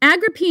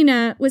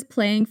 Agrippina was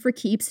playing for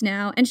keeps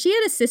now, and she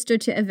had a sister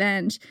to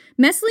avenge.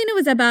 Messalina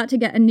was about to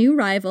get a new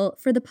rival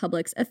for the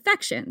public's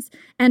affections,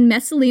 and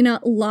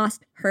Messalina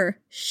lost her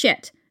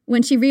shit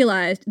when she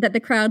realized that the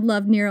crowd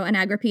loved Nero and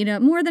Agrippina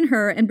more than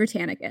her and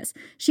Britannicus.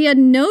 She had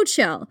no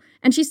chill,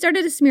 and she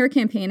started a smear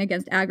campaign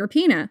against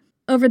Agrippina.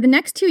 Over the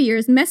next 2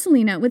 years,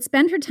 Messalina would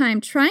spend her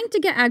time trying to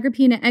get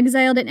Agrippina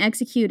exiled and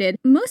executed,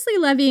 mostly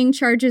levying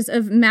charges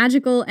of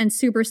magical and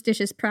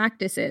superstitious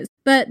practices.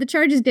 But the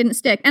charges didn't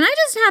stick. And I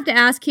just have to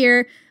ask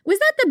here, was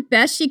that the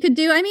best she could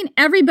do? I mean,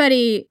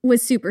 everybody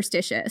was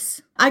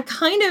superstitious. I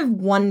kind of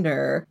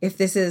wonder if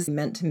this is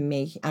meant to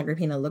make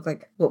Agrippina look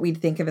like what we'd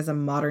think of as a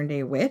modern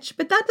day witch,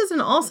 but that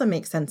doesn't also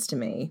make sense to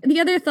me. The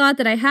other thought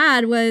that I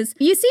had was,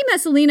 you see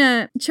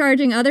Messalina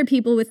charging other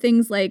people with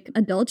things like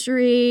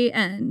adultery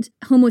and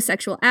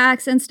homosexual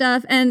acts and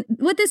stuff, and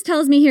what this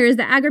tells me here is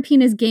that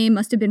Agrippina's game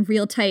must have been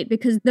real tight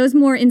because those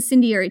more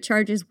incendiary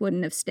charges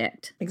wouldn't have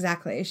sticked.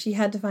 Exactly. She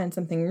had to find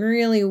something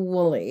really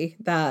woolly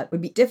that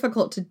would be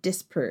difficult to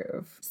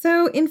disprove.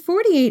 So in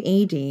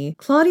 48 AD,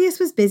 Claudius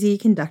was busy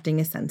conducting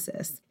a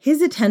census.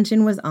 His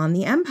attention was on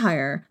the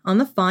empire, on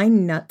the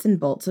fine nuts and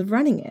bolts of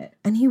running it,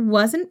 and he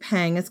wasn't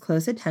paying as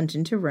close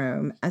attention to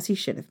Rome as he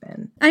should have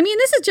been. I mean,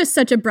 this is just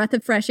such a breath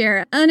of fresh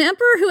air. An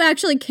emperor who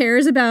actually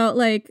cares about,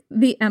 like,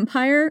 the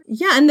empire.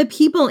 Yeah, and the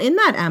people in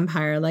that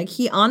empire. Like,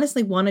 he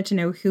honestly wanted to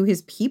know who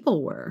his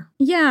people were.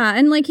 Yeah,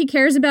 and, like, he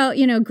cares about,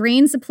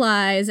 grain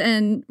supplies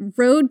and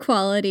road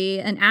quality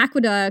and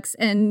aqueducts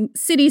and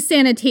city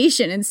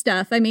sanitation and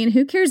stuff. I mean,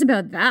 who cares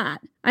about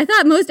that? I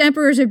thought most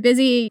emperors are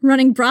busy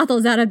running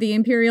brothels out of the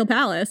imperial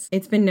palace.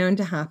 It's been known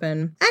to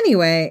happen.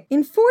 Anyway,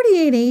 in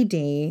 48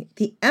 AD,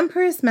 the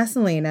Empress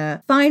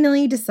Messalina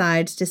finally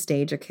decides to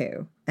stage a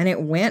coup. And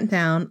it went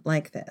down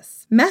like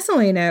this.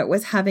 Messalina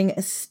was having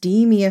a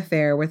steamy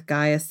affair with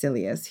Gaius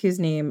Silius, whose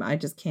name I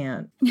just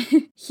can't.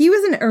 He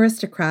was an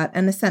aristocrat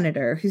and a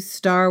senator whose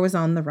star was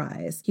on the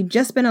rise. He'd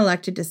just been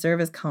elected to serve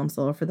as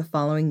consul for the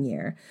following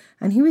year,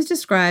 and he was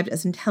described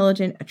as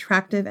intelligent,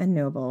 attractive, and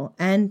noble,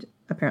 and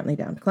apparently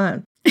down to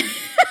clown.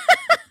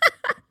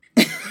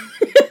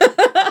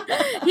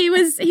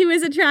 He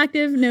was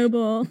attractive,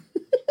 noble,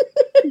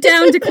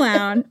 down to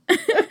clown.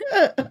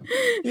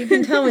 You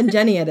can tell when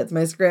Jenny edits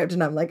my script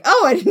and I'm like,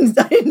 oh, I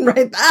didn't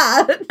write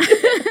that. I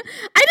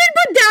didn't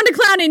put down to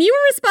clown in. You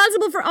were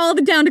responsible for all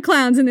the down to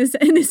clowns in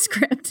this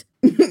script.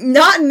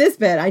 Not in this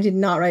bit. I did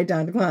not write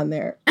down to clown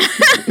there.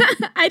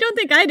 I don't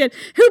think I did.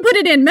 Who put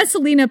it in?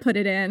 Messalina put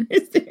it in.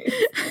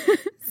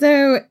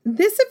 So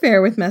this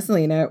affair with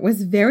Messalina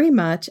was very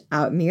much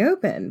out in the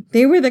open.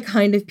 They were the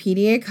kind of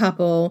PDA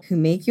couple who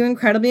make you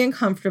incredibly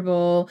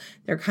uncomfortable.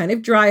 They're kind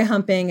of dry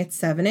humping at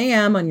 7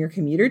 a.m. on your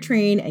commuter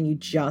train, and you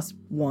just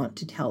want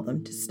to tell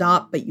them to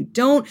stop, but you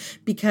don't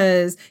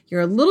because you're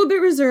a little bit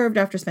reserved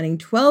after spending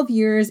 12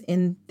 years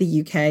in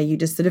the UK. You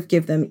just sort of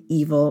give them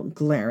evil,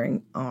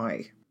 glaring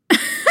eye.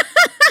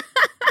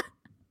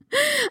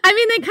 I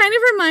mean, they kind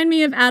of remind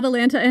me of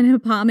Atalanta and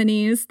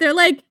Hippomenes. They're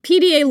like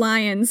PDA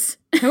lions.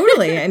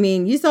 Totally. I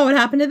mean, you saw what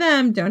happened to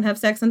them. Don't have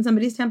sex on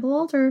somebody's temple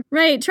altar.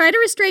 Right. Try to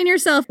restrain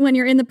yourself when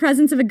you're in the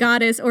presence of a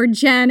goddess or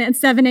Jen at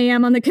 7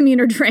 a.m. on the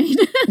commuter train.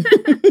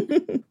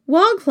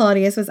 While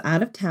Claudius was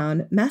out of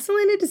town,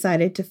 Messalina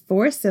decided to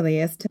force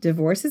Silius to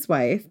divorce his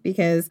wife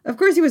because, of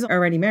course, he was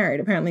already married.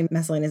 Apparently,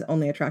 Messalina is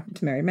only attracted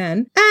to married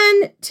men,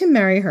 and to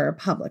marry her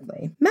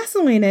publicly.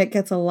 Messalina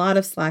gets a lot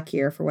of slack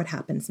here for what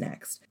happens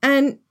next,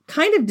 and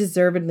kind of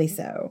deservedly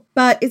so.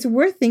 But it's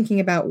worth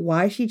thinking about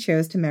why she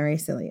chose to marry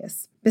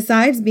Silius.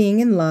 Besides being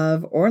in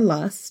love or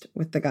lust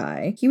with the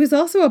guy, he was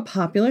also a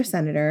popular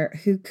senator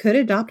who could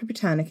adopt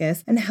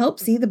Britannicus and help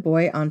see the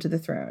boy onto the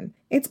throne.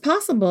 It's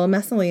possible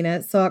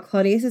Messalina saw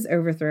Claudius's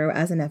overthrow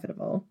as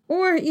inevitable.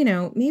 Or,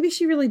 maybe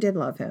she really did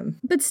love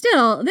him. But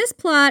still, this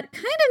plot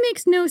kind of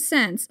makes no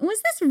sense.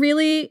 Was this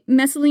really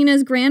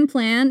Messalina's grand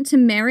plan to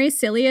marry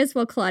Silius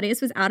while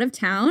Claudius was out of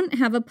town,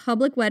 have a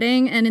public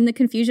wedding, and in the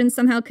confusion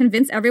somehow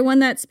convince everyone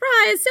that,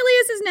 surprise,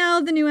 Silius is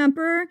now the new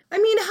emperor? I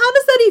mean, how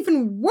does that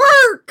even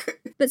work?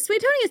 But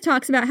Suetonius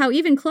talks about how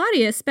even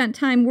Claudius spent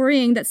time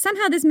worrying that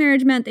somehow this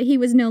marriage meant that he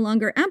was no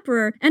longer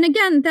emperor. And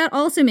again, that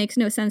also makes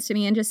no sense to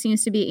me and just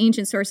seems to be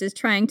ancient sources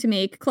trying to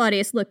make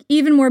Claudius look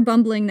even more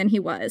bumbling than he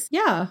was.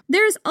 Yeah.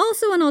 There's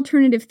also an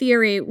alternative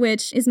theory,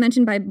 which is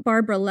mentioned by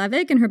Barbara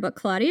Levick in her book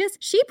Claudius.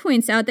 She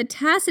points out that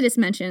Tacitus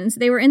mentions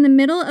they were in the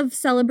middle of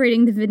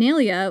celebrating the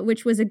Vinalia,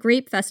 which was a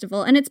grape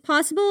festival, and it's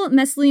possible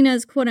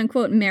Messalina's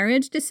quote-unquote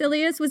marriage to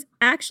Silius was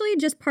actually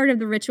just part of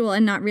the ritual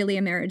and not really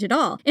a marriage at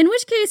all, in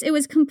which case it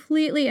was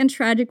completely and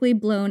tragically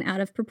blown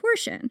out of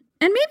proportion.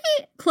 And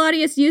maybe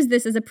Claudius used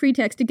this as a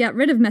pretext to get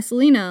rid of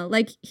Messalina,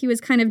 like he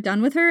was kind of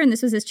done with her and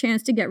this was his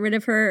chance to get rid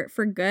of her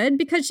for good,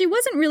 because she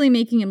wasn't really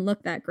making him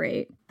look that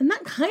great. And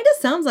that kind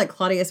of sounds like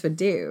Claudius would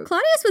do.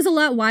 Claudius was a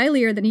lot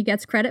wilier than he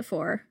gets credit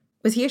for.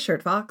 Was he a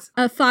shirt fox?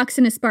 A fox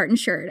in a Spartan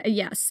shirt,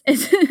 yes.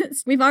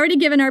 We've already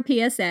given our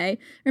PSA.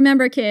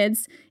 Remember,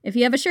 kids, if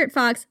you have a shirt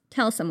fox,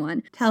 tell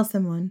someone. Tell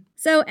someone.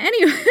 So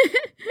anyway...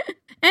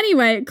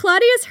 Anyway,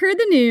 Claudius heard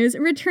the news,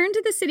 returned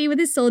to the city with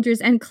his soldiers,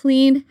 and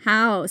cleaned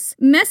house.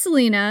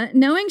 Messalina,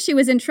 knowing she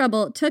was in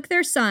trouble, took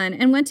their son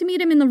and went to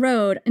meet him in the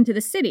road into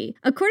the city.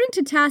 According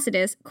to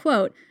Tacitus,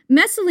 quote,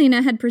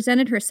 Messalina had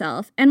presented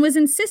herself and was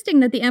insisting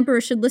that the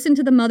emperor should listen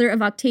to the mother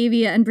of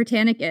Octavia and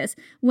Britannicus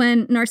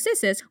when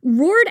Narcissus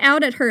roared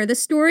out at her the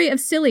story of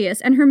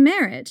Silius and her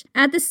marriage.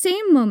 At the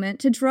same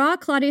moment, to draw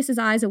Claudius's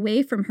eyes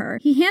away from her,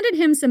 he handed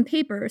him some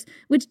papers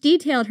which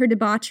detailed her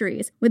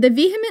debaucheries. With a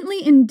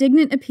vehemently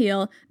indignant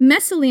appeal,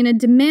 Messalina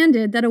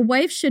demanded that a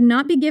wife should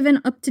not be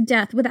given up to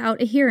death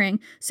without a hearing,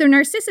 so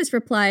Narcissus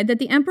replied that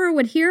the emperor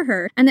would hear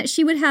her and that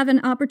she would have an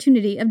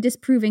opportunity of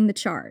disproving the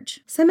charge.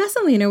 So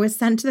Messalina was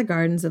sent to the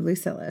gardens of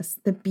Lucilius,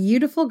 the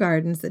beautiful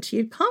gardens that she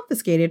had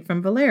confiscated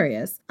from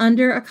Valerius,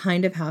 under a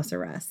kind of house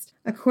arrest.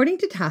 According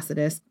to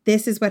Tacitus,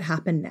 this is what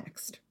happened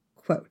next.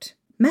 Quote,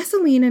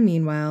 Messalina,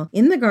 meanwhile,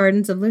 in the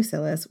gardens of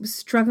Lucilius, was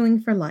struggling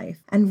for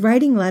life and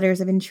writing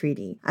letters of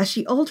entreaty as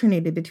she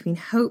alternated between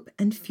hope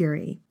and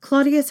fury.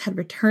 Claudius had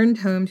returned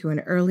home to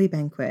an early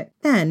banquet.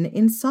 Then,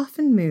 in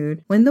softened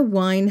mood, when the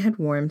wine had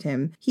warmed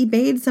him, he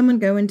bade someone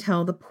go and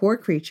tell the poor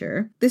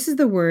creature, this is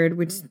the word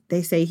which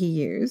they say he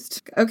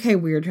used. Okay,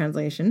 weird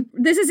translation.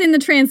 This is in the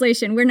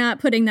translation. We're not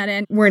putting that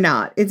in. We're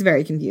not. It's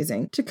very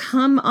confusing. To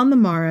come on the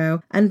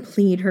morrow and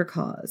plead her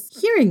cause.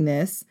 Hearing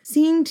this,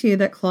 seeing too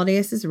that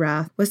Claudius's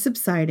wrath was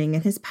subsiding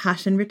and his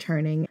passion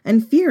returning,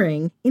 and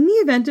fearing, in the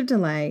event of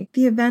delay,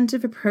 the event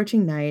of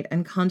approaching night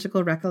and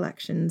conjugal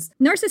recollections.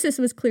 Narcissus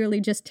was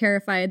clearly just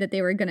terrified that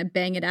they were going to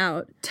bang it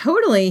out.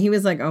 Totally. He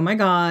was like, oh my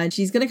God,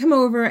 she's going to come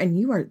over and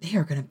they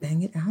are going to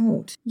bang it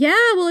out. Yeah,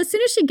 well, as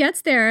soon as she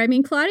gets there, I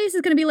mean, Claudius is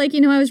going to be like,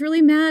 I was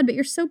really mad, but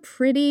you're so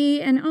pretty,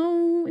 and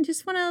I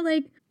just want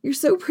to you're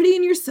so pretty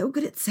and you're so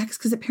good at sex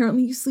because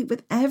apparently you sleep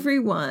with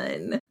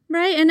everyone.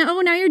 Right, and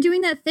now you're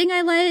doing that thing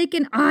I like,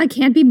 and I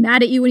can't be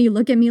mad at you when you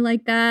look at me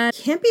like that.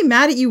 Can't be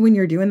mad at you when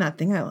you're doing that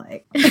thing I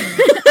like.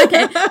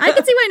 Okay, I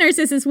can see why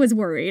Narcissus was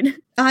worried.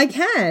 I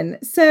can.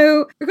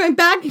 So we're going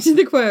back into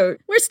the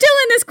quote. We're still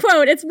in this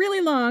quote. It's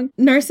really long.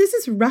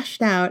 Narcissus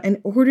rushed out and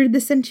ordered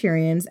the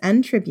centurions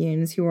and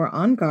tribunes who were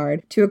on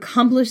guard to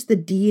accomplish the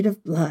deed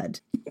of blood.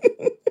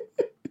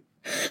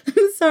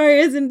 I'm sorry,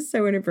 isn't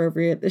so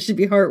inappropriate. This should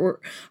be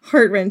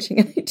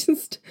heart-wrenching.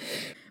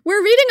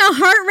 We're reading a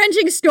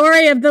heart-wrenching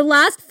story of the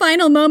last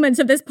final moments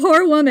of this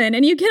poor woman,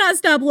 and you cannot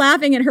stop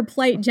laughing at her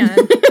plight, Jen.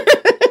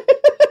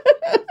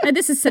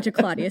 This is such a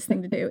Claudius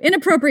thing to do.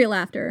 Inappropriate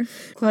laughter.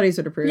 Claudius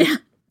would approve. Yeah.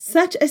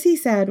 Such as he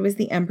said was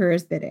the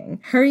emperor's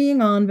bidding.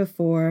 Hurrying on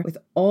before, with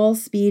all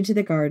speed to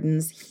the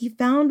gardens, he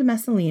found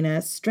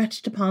Messalina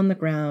stretched upon the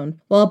ground,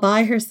 while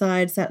by her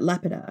side sat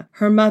Lepida,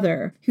 her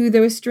mother, who,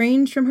 though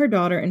estranged from her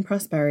daughter in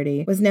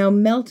prosperity, was now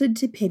melted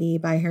to pity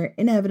by her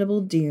inevitable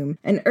doom,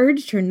 and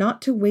urged her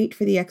not to wait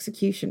for the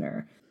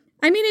executioner.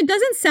 I mean, it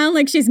doesn't sound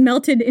like she's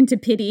melted into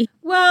pity.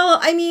 Well,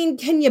 I mean,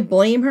 can you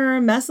blame her?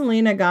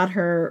 Messalina got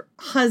her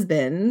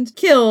husband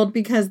killed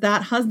because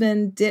that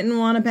husband didn't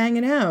want to bang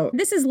it out.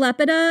 This is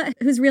Lepida,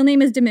 whose real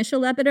name is Domitia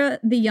Lepida,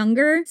 the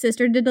younger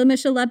sister to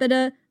Domitia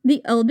Lepida,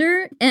 the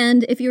elder.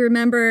 And if you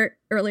remember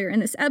earlier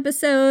in this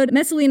episode,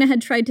 Messalina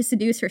had tried to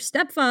seduce her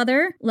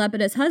stepfather,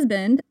 Lepida's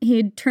husband.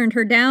 He'd turned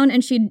her down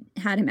and she'd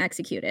had him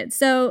executed.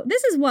 So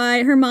this is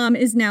why her mom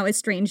is now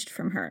estranged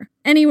from her.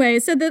 Anyway,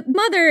 so the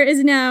mother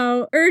is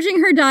now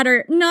urging her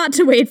daughter not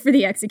to wait for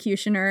the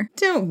executioner.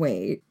 Don't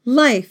wait.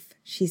 Life,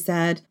 she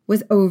said,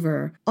 was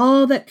over.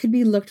 All that could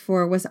be looked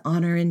for was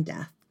honor in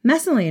death.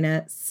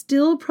 Messalina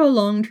still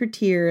prolonged her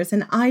tears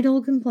and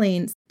idle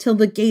complaints till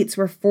the gates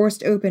were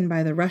forced open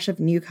by the rush of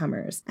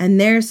newcomers,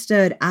 and there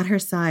stood at her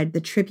side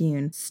the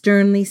tribune,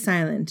 sternly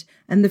silent,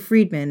 and the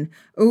freedman,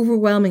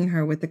 overwhelming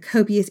her with the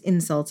copious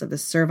insults of a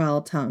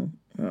servile tongue.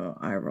 Oh,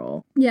 eye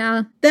roll.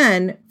 Yeah.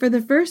 Then, for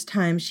the first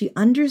time, she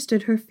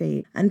understood her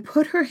fate and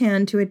put her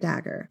hand to a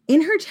dagger.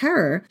 In her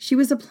terror, she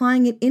was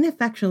applying it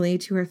ineffectually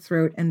to her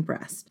throat and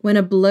breast, when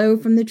a blow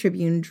from the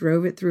tribune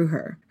drove it through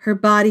her. Her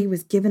body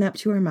was given up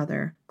to her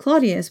mother.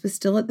 Claudius was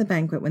still at the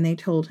banquet when they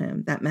told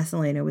him that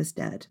Messalina was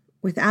dead,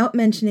 without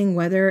mentioning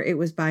whether it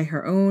was by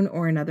her own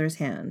or another's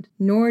hand.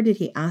 Nor did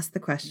he ask the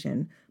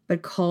question,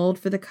 but called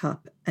for the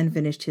cup and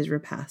finished his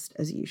repast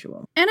as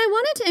usual. And I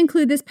wanted to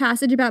include this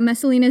passage about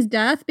Messalina's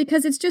death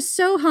because it's just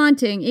so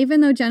haunting,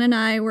 even though Jen and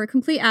I were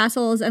complete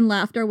assholes and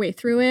laughed our way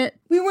through it.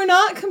 We were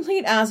not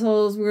complete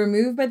assholes. We were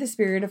moved by the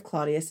spirit of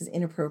Claudius's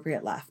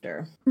inappropriate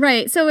laughter.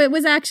 Right, so it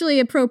was actually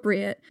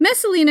appropriate.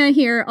 Messalina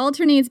here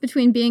alternates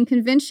between being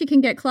convinced she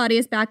can get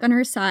Claudius back on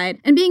her side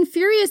and being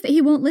furious that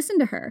he won't listen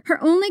to her.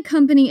 Her only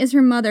company is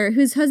her mother,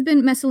 whose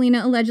husband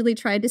Messalina allegedly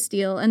tried to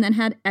steal and then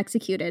had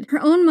executed.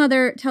 Her own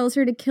mother tells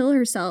her to kill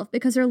herself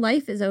because her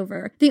life is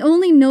over. The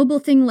only noble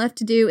thing left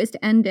to do is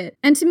to end it.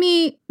 And to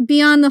me,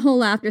 beyond the whole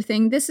laughter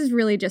thing, this is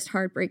really just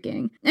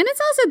heartbreaking. And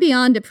it's also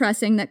beyond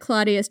depressing that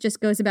Claudius just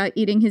goes about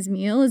eating his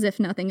meal as if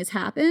nothing has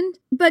happened.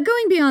 But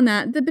going beyond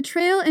that, the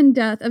betrayal and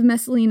death of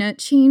Messalina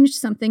changed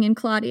something in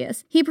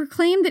Claudius. He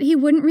proclaimed that he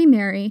wouldn't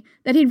remarry,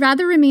 that he'd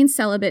rather remain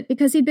celibate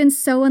because he'd been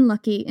so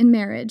unlucky in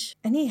marriage.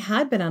 And he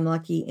had been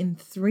unlucky in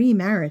 3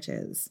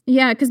 marriages.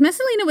 Yeah, because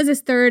Messalina was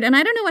his third, and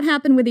I don't know what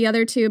happened with the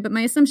other 2, but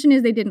my assumption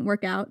is they didn't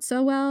work out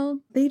so well.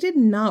 They did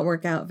not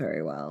work out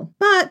very well.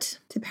 But,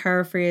 to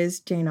paraphrase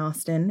Jane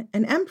Austen,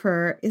 an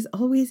emperor is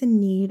always in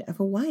need of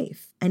a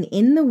wife. And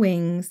in the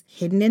wings,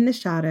 hidden in the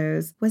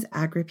shadows, was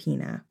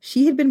Agrippina.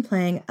 She had been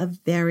playing a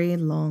very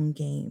long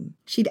game.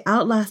 She'd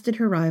outlasted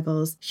her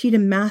rivals, she'd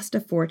amassed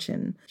a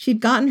fortune, she'd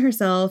gotten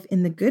herself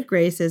in the good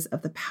graces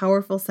of the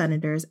powerful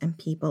senators and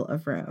people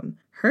of Rome.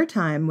 Her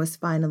time was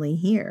finally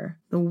here.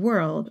 The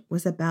world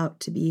was about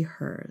to be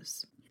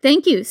hers.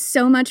 Thank you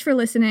so much for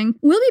listening.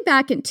 We'll be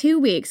back in 2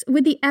 weeks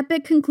with the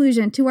epic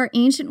conclusion to our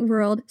Ancient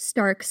World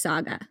Stark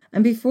saga.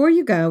 And before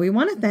you go, we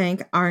want to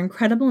thank our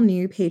incredible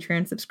new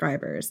Patreon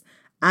subscribers,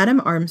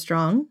 Adam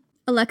Armstrong,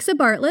 Alexa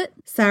Bartlett,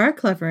 Sarah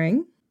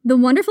Clevering, the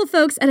wonderful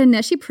folks at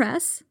Aneshi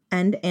Press,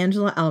 and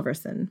Angela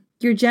Alverson.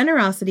 Your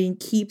generosity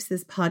keeps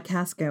this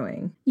podcast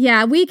going.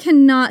 Yeah, we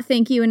cannot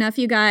thank you enough,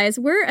 you guys.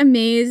 We're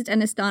amazed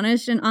and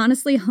astonished and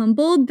honestly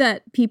humbled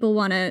that people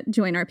want to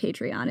join our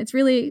Patreon. It's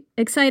really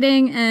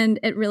exciting and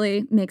it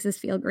really makes us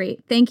feel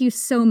great. Thank you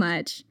so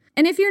much.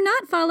 And if you're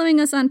not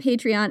following us on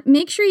Patreon,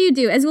 make sure you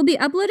do, as we'll be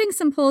uploading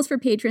some polls for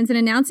patrons and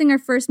announcing our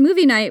first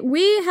movie night.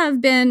 We have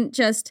been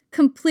just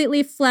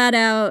completely flat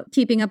out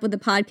keeping up with the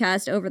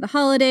podcast over the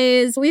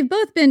holidays. We've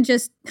both been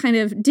just kind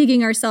of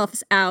digging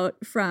ourselves out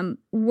from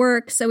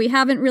work, so we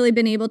haven't really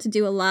been able to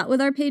do a lot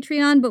with our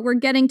Patreon, but we're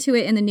getting to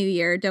it in the new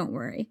year, don't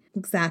worry.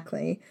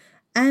 Exactly.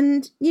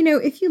 And,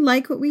 if you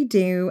like what we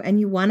do and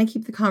you want to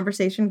keep the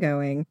conversation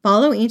going,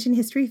 follow Ancient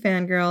History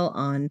Fangirl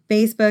on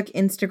Facebook,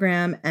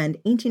 Instagram, and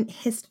Ancient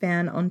Hist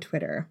Fan on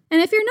Twitter.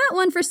 And if you're not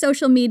one for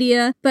social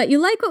media, but you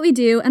like what we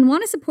do and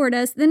want to support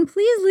us, then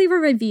please leave a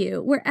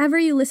review wherever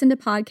you listen to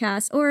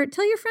podcasts or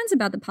tell your friends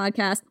about the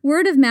podcast.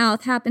 Word of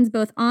mouth happens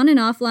both on and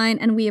offline,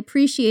 and we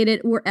appreciate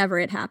it wherever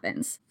it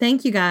happens.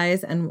 Thank you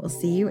guys, and we'll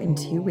see you in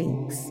 2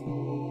 weeks.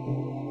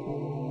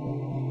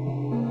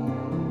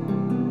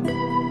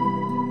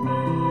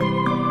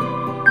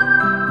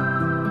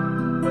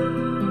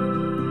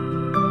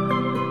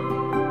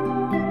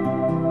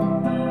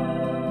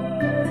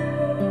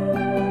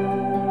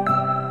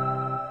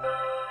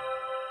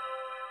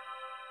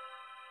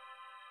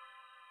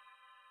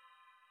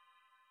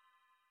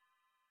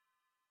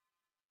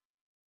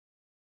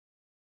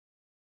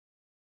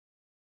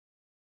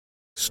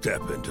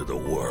 Step into the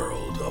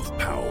world of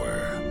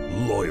power,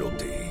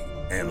 loyalty,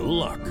 and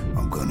luck.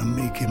 I'm gonna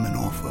make him an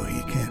offer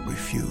he can't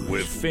refuse.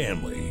 With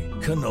family,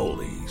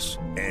 cannolis,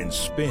 and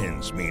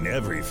spins mean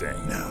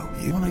everything. Now,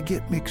 you wanna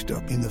get mixed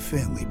up in the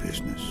family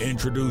business.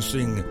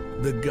 Introducing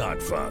The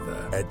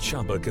Godfather at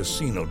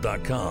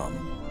ChumbaCasino.com.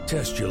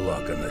 Test your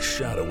luck in the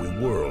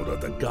shadowy world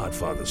of The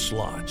Godfather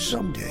slot.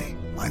 Someday,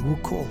 I will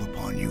call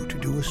upon you to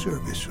do a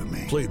service for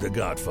me. Play The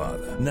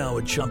Godfather, now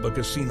at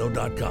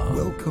ChumbaCasino.com.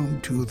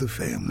 Welcome to the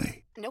family.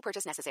 No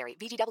purchase necessary.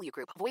 VGW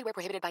Group. Void where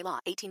prohibited by law.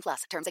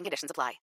 18+. Terms and conditions apply.